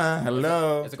 ajá,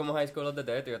 hello. Eso es como High School of the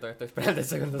Dead, yo todavía estoy esperando el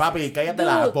segundo. Papi, cállate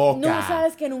la boca. No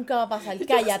sabes que nunca va a pasar.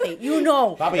 Cállate. You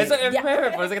know. Papi, Eso es el Ya.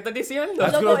 meme, por eso que estoy diciendo. High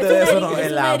School Loco, of es the Dead, una, eso no es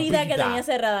en una la herida que vida. tenía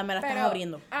cerrada. Me la estás Pero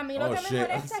abriendo. a mí lo Oh, que shit. me I'm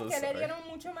molesta so es que le sorry. dieron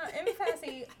mucho más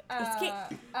énfasis Es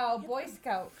que- a Boy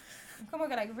Scout. Como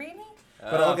que, really?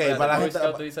 Pero, ok, espérate, para la Boy gente-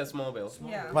 Scout, tú dices Smallville.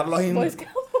 Yeah. para los, Boy Scout.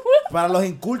 para los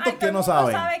incultos Ay, todo que el no mundo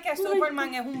saben. sabe que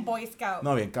Superman es un Boy Scout.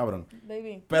 No, bien, cabrón.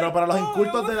 Baby. Pero para los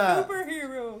incultos de la.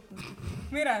 Superhero.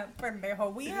 Mira, pendejo.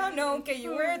 We all know que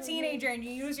you were a teenager and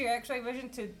you use your X-ray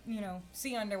vision to,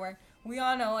 see underwear. We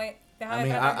all know it. Deja I de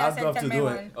mean, tratar de I'd love hacerte to do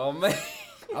mejor. it. Oh, man.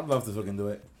 I'd love to fucking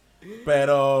do it.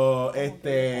 Pero,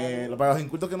 para los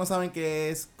incultos que no saben qué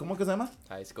es. ¿Cómo es que se llama?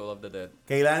 High School of the Dead.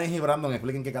 Keilanis y Brandon,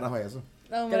 expliquen qué carajo es eso.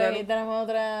 Hombre, aquí tenemos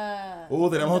otra.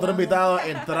 Tenemos otro invitado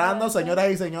entrando, señoras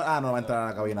y señores. Ah, no va a entrar a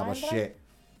la cabina, ¿Va a pues entrar? shit.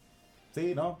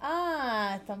 Sí, ¿no?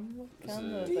 Ah, estamos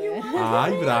buscando.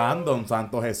 Ay, Brandon,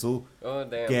 santo Jesús. Oh,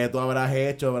 damn. ¿Qué tú habrás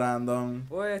hecho, Brandon?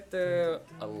 Pues,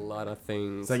 a lot of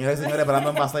things. Señores y señores,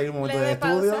 Brandon va a salir un momento Le de dé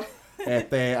pausa.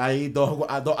 estudio. Hay dos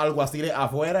alguaciles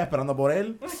afuera esperando por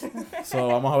él. So,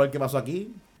 vamos a ver qué pasó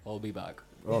aquí. I'll be back.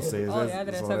 Oh, sí, Oh, eso yeah, es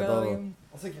eso sobre quedó todo. bien.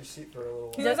 I'll take your seat for a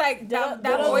little He while. was like, that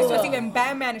yo voice lo was dudo. even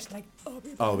Batman. It's like,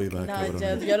 I'll be back, No,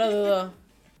 cabrón. yo lo dudo.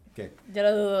 ¿Qué? Yo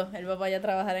lo dudo. Él va para allá a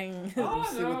trabajar en. Let me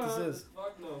see what this is.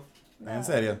 Fuck no. ¿En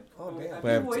serio? Oh,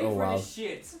 damn. Pues, oh, wow.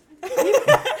 shit.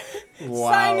 Sino,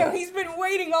 Wow. he's been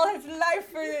waiting all his life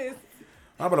for this.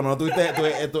 Ah, por lo menos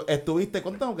estuviste,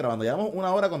 ¿cuánto estamos grabando? Llevamos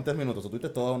 1 hora con 3 minutos. O tuviste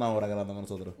toda 1 hora grabando con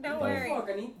nosotros. Don't Está bien.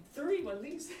 worry. I need 3 at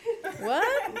least.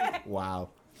 What? Wow.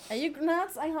 Are you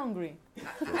nuts? I'm hungry.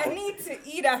 I need to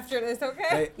eat after this,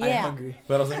 okay? I'm Yeah. hungry.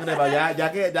 Pero señores,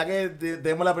 ya que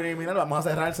tenemos la preliminar, vamos a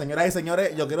cerrar. Señoras y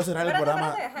señores, yo quiero cerrar el Espérate,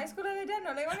 programa. espérate, High School of the Dead,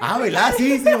 no le iban a Ah, ¿verdad?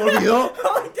 Sí, se me olvidó.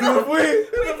 Se me fue. We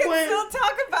Se me can fue. still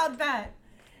talk about that.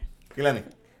 Kilani.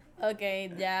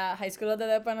 Ok, ya High School of the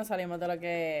Dead, pues nos salimos de lo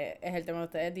que es el tema de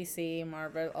ustedes, DC,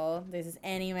 Marvel, all, this is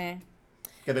anime.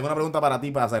 Que tengo una pregunta para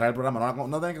ti para cerrar el programa.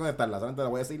 No tienen que contestarla, solamente la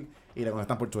voy a decir y la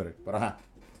contestan por Twitter. Pero ajá.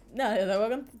 No, yo te voy a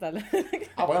contestar.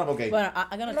 Ah, bueno, porque. Bueno,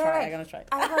 I'm gonna try, I'm gonna try.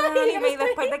 Algo de anime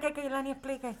después de que Keilani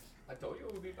explique. I told you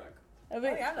we'll be back. A Oh,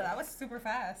 ver, diablo, that was super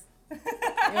fast. you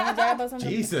want me to talk about something?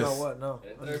 Jesus. No, what? No.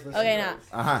 I'm just Ok, listening. nada.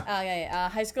 Ajá. Okay,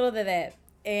 High School of the Dead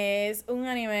es un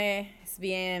anime, es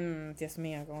bien, Dios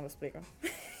mío, ¿cómo lo explico?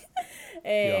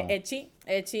 Ecchi,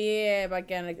 para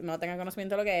que no tengan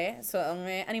conocimiento de lo que es, son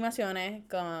animaciones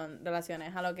con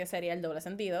relaciones a lo que sería el doble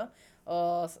sentido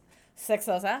o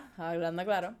sexosa, hablando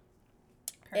claro.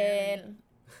 El,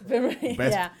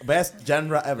 Best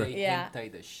genre ever. They Yeah. hentai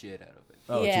the shit out of it.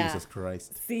 Oh, Yeah. Jesus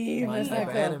Christ. Sí, What me type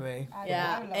of sacó. anime?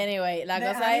 Yeah, anyway, la De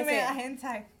cosa es... anime a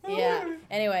hentai. Yeah.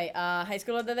 Anyway, High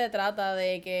School of the Dead trata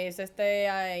de que es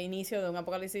inicio de un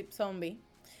apocalipsis zombie.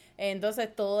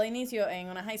 Entonces todo inicio en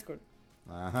una high school.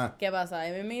 Ajá. ¿Qué pasa?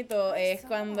 El mito es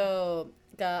cuando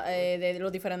de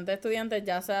los diferentes estudiantes,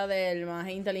 ya sea del más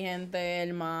inteligente,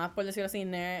 el más, por decirlo así,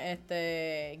 nerd,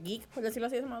 geek, por decirlo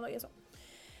así, y eso.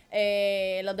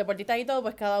 los deportistas y todo,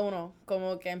 pues cada uno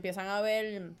como que empiezan a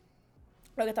ver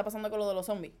lo que está pasando con lo de los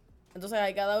zombies. Entonces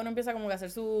ahí cada uno empieza como que a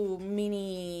hacer su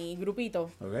mini grupito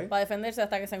para defenderse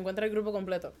hasta que se encuentre el grupo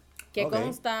completo. Que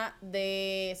consta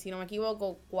de, si no me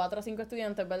equivoco, 4 o 5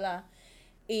 estudiantes, ¿verdad?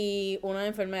 Y una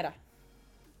enfermera.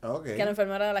 Que es la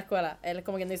enfermera de la escuela. Él es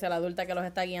como quien dice, la adulta que los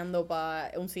está guiando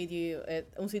para un sitio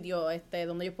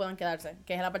donde ellos puedan quedarse.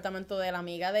 Que es el apartamento de la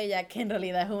amiga de ella, que en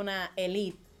realidad es una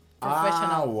elite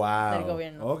professional del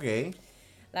gobierno.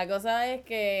 La cosa es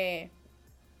que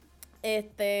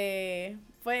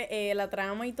la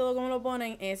trama y todo como lo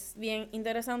ponen es bien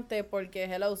interesante porque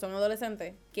son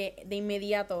adolescentes que de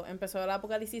inmediato empezó el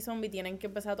apocalipsis zombie, tienen que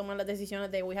empezar a tomar las decisiones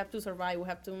de we have to survive, we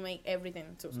have to make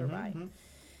everything to survive.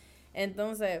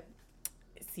 Entonces,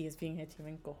 sí es bien hecho, me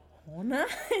encojona.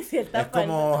 Es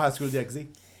como High School DxD.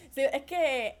 Sí, es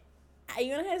que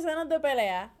hay unas escenas de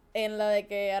pelea en la de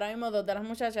que ahora mismo 2 de las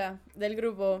muchachas del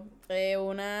grupo,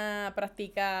 una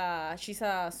practica she's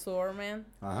a swordman.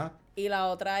 Y la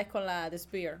otra es con la de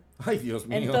Spear. Ay, Dios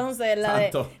mío. Entonces la de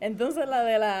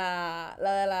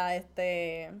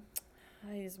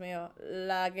ay, Dios mío,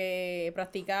 la que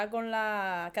practica con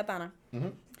la katana.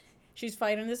 She's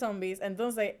fighting the zombies.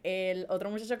 Entonces el otro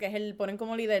muchacho que es ponen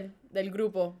como líder del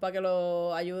grupo para que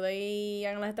lo ayude y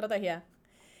hagan las estrategias,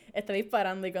 está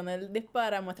disparando y cuando él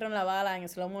dispara muestran la bala en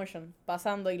slow motion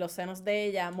pasando y los senos de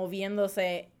ella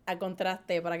moviéndose a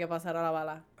contraste para que pasara la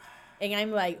bala. And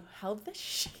I'm like, how the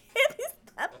shit is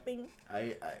that thing?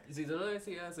 Si tú no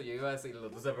decías eso, yo iba a decirlo,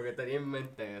 tú sabes, porque tenía en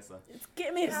mente eso. Es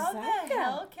que me How saca. the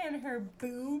hell can her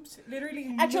boobs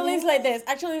literally Actually, it's like this.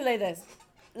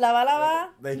 La bala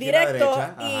va de izquierda a directo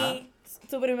derecha, y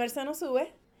su primer seno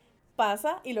sube,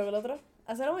 pasa y luego el otro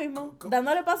hace lo mismo,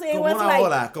 dándole paso y como igual una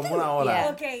ola, como una ola.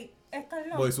 Yeah. Okay, esto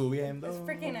es Voy subiendo. Es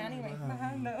freaking anime,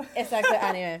 bajando. Exacto,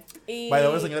 anime. Y By the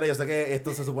way, señores, yo sé que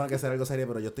esto se supone que será algo serio,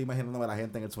 pero yo estoy imaginándome a la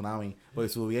gente en el tsunami. Voy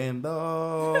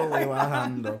subiendo, voy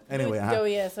bajando. Anyway, yo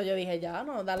vi eso, yo dije, ya,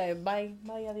 no, dale, bye,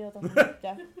 adiós, todo,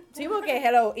 ya. Sí, porque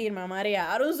hello, Irma,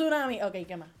 María, ahora un tsunami. Ok,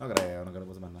 ¿qué más? No creo que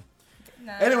puse más nada.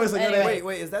 Nah. Anyway, señores.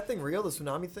 Wait, is that thing real, the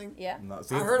tsunami thing? Yeah. No,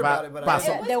 sí, I heard about it, but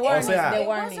pasó. The warning, o sea, the It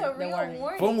was warning, a the real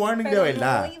warning. Fue un warning pero de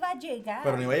verdad. No iba a llegar.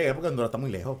 Pero no iba a llegar porque Honduras está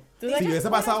muy lejos. ¿Tú Si sabes hubiese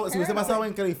pasado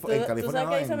en ¿Tú California, sabes no,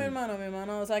 qué dice mi hermano? Mi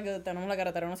hermano, o sea, que tenemos la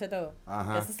carretera 172.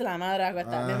 Ajá. Esa es la madre de la cuesta.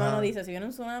 Mi Ajá. hermano dice, si viene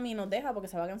un tsunami, nos deja porque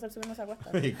se va a cansar subiendo esa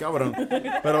cuesta. Ay, cabrón. Pero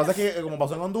lo que pasa es que como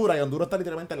pasó en Honduras, y Honduras está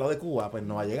literalmente al lado de Cuba, pues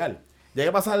no va a llegar. Llega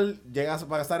a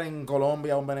pasar en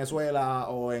Colombia o en Venezuela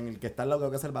o en el que está al lado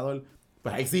de El Salvador,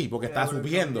 pues ahí sí, porque está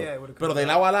subiendo. Pero de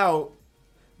lado a lado,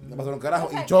 no pasa un carajo.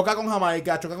 Y choca con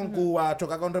Jamaica, choca con Cuba,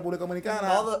 choca con República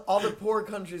Dominicana. All the poor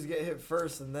countries get hit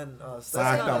first, and then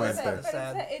Exactamente.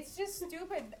 Pero it's just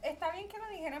stupid. Está bien que lo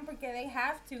dijeran porque they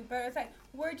have to, pero it's like,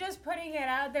 we're just putting it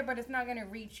out there, but it's not gonna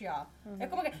reach y'all. Es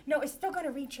como que, no, it's still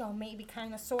gonna reach y'all, maybe,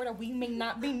 kind of, sort of. We may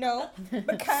not be, no,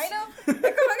 but kind of. Es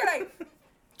como que, like,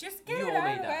 just get it out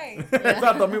of the way.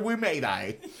 Exacto, we may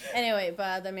die. Anyway,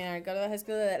 para terminar con los High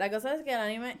School DxD, la cosa es que el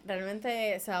anime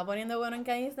realmente se va poniendo bueno en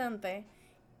cada instante.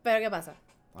 Pero ¿qué pasa?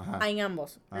 Ajá. En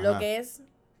ambos. Ajá. Lo que es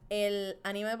el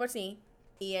anime de por sí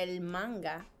y el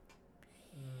manga.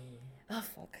 Oh,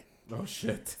 fuck. Oh,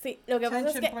 shit. Sí, lo que pasa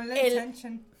es que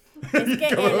Tension.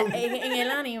 en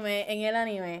el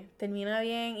anime termina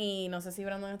bien y no sé si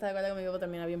Brandon está de acuerdo conmigo, pero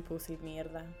termina bien pussy,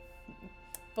 mierda.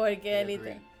 Porque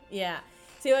literal. Yeah.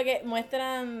 Sí, porque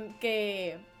muestran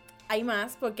que hay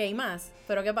más, porque hay más.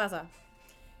 Pero ¿qué pasa?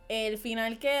 El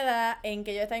final queda en que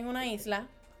ellos están en una isla.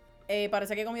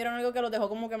 Parece que comieron algo que los dejó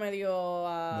como que medio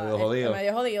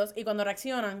jodidos. Y cuando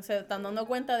reaccionan, se están dando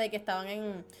cuenta de que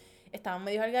estaban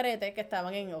medio al garete, que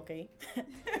estaban en I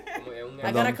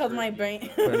gotta cut my brain.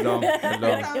 Perdón.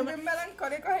 Están bien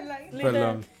melancólicos en la isla.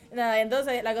 Perdón. Nada,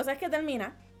 entonces, la cosa es que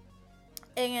termina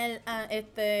en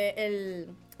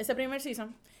ese primer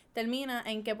season. Termina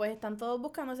en que pues están todos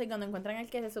buscándose y cuando encuentran al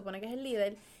que se supone que es el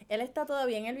líder, él está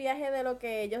todavía en el viaje de lo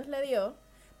que ellos le dio.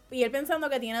 Y él pensando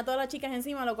que tiene a todas las chicas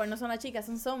encima, lo cual no son las chicas,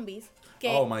 son zombies.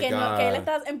 Que él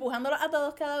está empujándolos a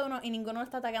todos cada uno y ninguno lo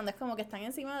está atacando. Es como que están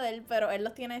encima de él, pero él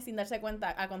los tiene sin darse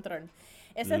cuenta a control.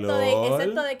 Excepto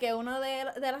de que uno de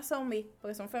las zombies,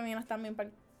 porque son femeninas también, para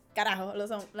carajo,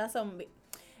 las zombies.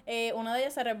 Uno de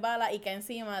ellos se resbala y cae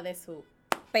encima de su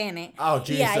pene. Oh,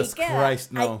 y Jesus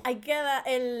Christ, no. Ahí queda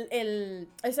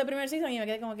ese primer season y me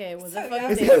quedé como que, what the fuck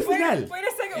is ¿Ese this? es el final? Wait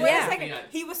a second, Yeah.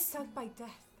 He was sucked by death.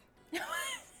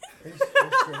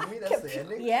 That's the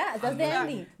ending? Yeah, that's the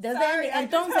ending. That's the Sorry,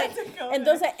 ending. I just had to go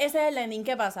Entonces, ese es el ending.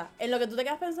 ¿Qué pasa? En lo que tú te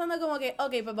quedas pensando como que,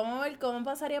 ok, pues vamos a ver cómo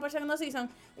pasaría para el segundo season.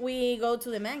 We go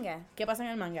to the manga. ¿Qué pasa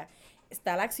en el manga?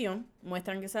 está la acción,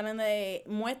 muestran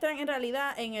en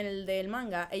realidad en el del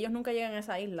manga, ellos nunca llegan a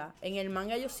esa isla. En el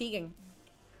manga ellos siguen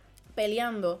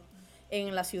peleando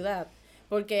en la ciudad.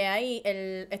 Porque ahí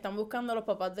están buscando a los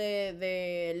papás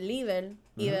de líder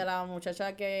y de la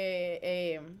muchacha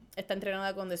que está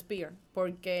entrenada con The Spear.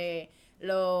 Porque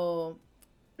los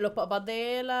papás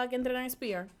de la que entrenan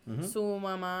Spear, su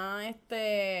mamá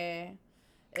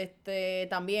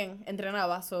también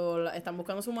entrenaba, están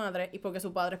buscando a su madre y porque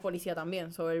su padre es policía también.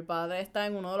 El padre está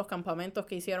en uno de los campamentos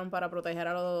que hicieron para proteger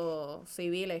a los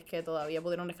civiles que todavía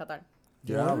pudieron rescatar.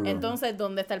 Diablo. Entonces,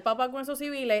 donde está el papá con esos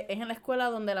civiles es en la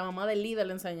escuela donde la mamá del líder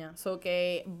le enseña.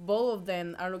 Que both of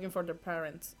them are looking for their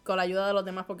parents. Con la ayuda de los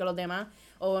demás, porque los demás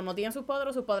o no tienen sus padres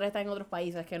o sus padres están en otros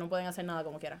países que no pueden hacer nada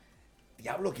como quieran.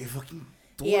 Diablo, qué fucking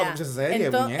mucha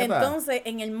serie, puñeta. Entonces,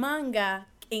 en el manga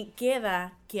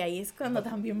queda, que ahí es cuando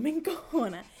también me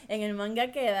encojona. En el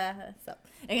manga queda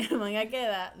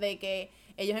de que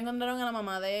ellos encontraron a la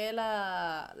mamá de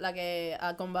la que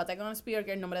combate con Spear,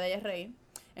 que el nombre de ella es Rey.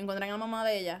 Encuentran a la mamá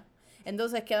de ella.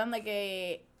 Entonces quedan de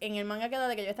que en el manga queda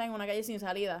de que ellos están en una calle sin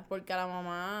salida, porque la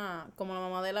mamá, como la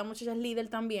mamá de la muchacha es líder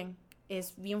también,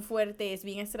 es bien fuerte, es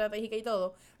bien estratégica y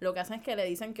todo, lo que hacen es que le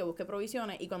dicen que busque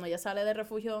provisiones y cuando ella sale del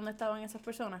refugio donde estaban esas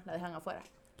personas, la dejan afuera.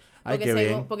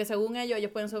 Porque según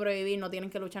ellos pueden sobrevivir, no tienen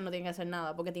que luchar, no tienen que hacer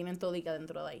nada, porque tienen todica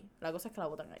dentro de ahí. La cosa es que la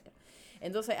botan a ella.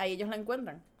 Entonces ahí ellos la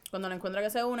encuentran. Cuando la encuentran que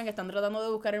se unen, que están tratando de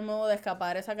buscar el modo de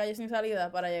escapar esa calle sin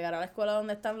salida para llegar a la escuela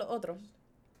donde están los otros,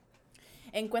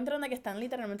 encuentran de que están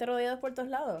literalmente rodeados por todos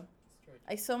lados.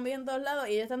 Hay zombies en todos lados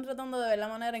y ellos están tratando de ver la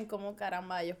manera en cómo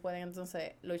caramba ellos pueden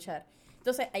entonces luchar.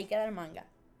 Entonces ahí queda el manga.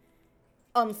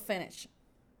 Unfinished.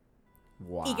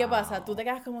 Wow. ¿Y qué pasa? Tú te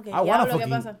quedas como que, diablo, ¿qué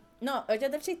pasa? No, oye,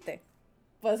 el chiste.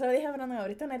 Por eso le dije a Brandon,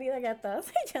 abriste una herida que ya estaba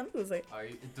sellándose.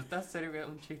 ¿Tú estás serio que es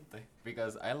un chiste?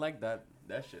 Because I like that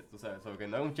shit, tú sabes. Que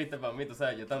no es un chiste para mí, tú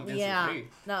sabes, yo también sufrí.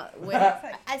 No, bueno,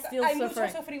 hay mucho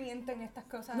sufrimiento en estas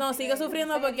cosas. No, sigo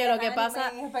sufriendo porque lo que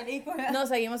pasa... No,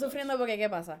 seguimos sufriendo porque ¿qué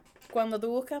pasa? Cuando tú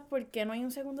buscas por qué no hay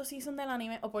un segundo season del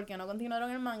anime o por qué no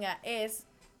continuaron el manga,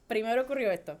 primero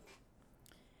ocurrió esto.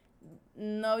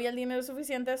 No había el dinero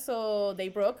suficiente, so they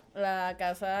broke. La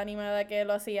casa animada que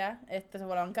lo hacía, se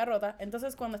fue a la bancarrota.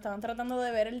 Entonces, cuando estaban tratando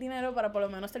de ver el dinero para por lo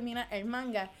menos terminar el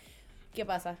manga, ¿qué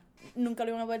pasa? Nunca lo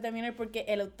iban a poder terminar porque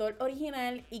el autor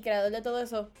original y creador de todo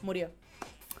eso murió.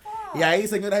 Y ahí,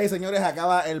 señoras y señores,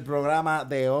 acaba el programa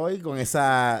de hoy con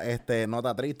esa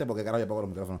nota triste, porque carajo, ya pongo los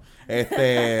micrófonos.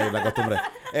 La costumbre.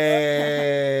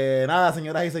 Nada,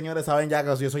 señoras y señores, saben ya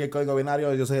que yo soy el código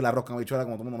binario, yo soy la rosca bichuela,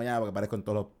 como todo el mundo me llama, porque aparezco en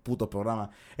todos los putos programas.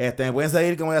 Me pueden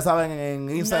seguir, como ya saben, en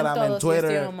Instagram, no en en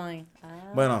Twitter.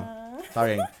 Bueno, está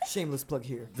bien. Shameless plug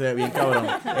here. Sí, bien cabrón.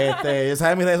 Ya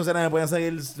saben, mis redes sociales me pueden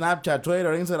seguir Snapchat,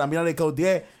 Twitter, Instagram, mira el code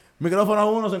 10.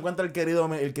 Micrófono 1 se encuentra el querido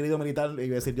militar,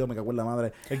 iba a decir yo, me cago en la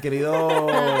madre. El querido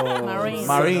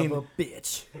Marine.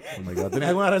 Bitch. Oh my God. ¿Tienes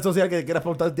alguna red social que quieras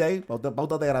pautarte ahí?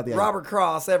 Páutate gratis. Robert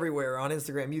Cross everywhere on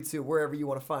Instagram, YouTube, wherever you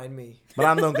want to find me.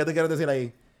 Brandon, ¿qué te quieres decir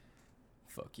ahí?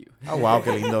 Fuck you. Ah, wow,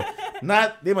 qué lindo.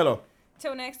 Nat, dímelo.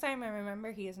 Till next time, and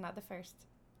remember, he is not the first.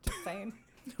 Just saying.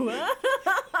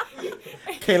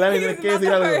 Kelani, tienes que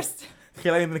decir algo.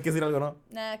 Kelani, tienes que decir algo, ¿no?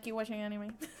 Nah, keep watching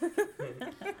anime.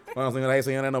 Bueno, señoras y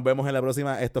señores, nos vemos en la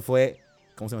próxima. Esto fue...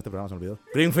 ¿Cómo se llama este programa? Se me olvidó.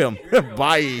 Green Film.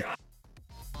 Bye.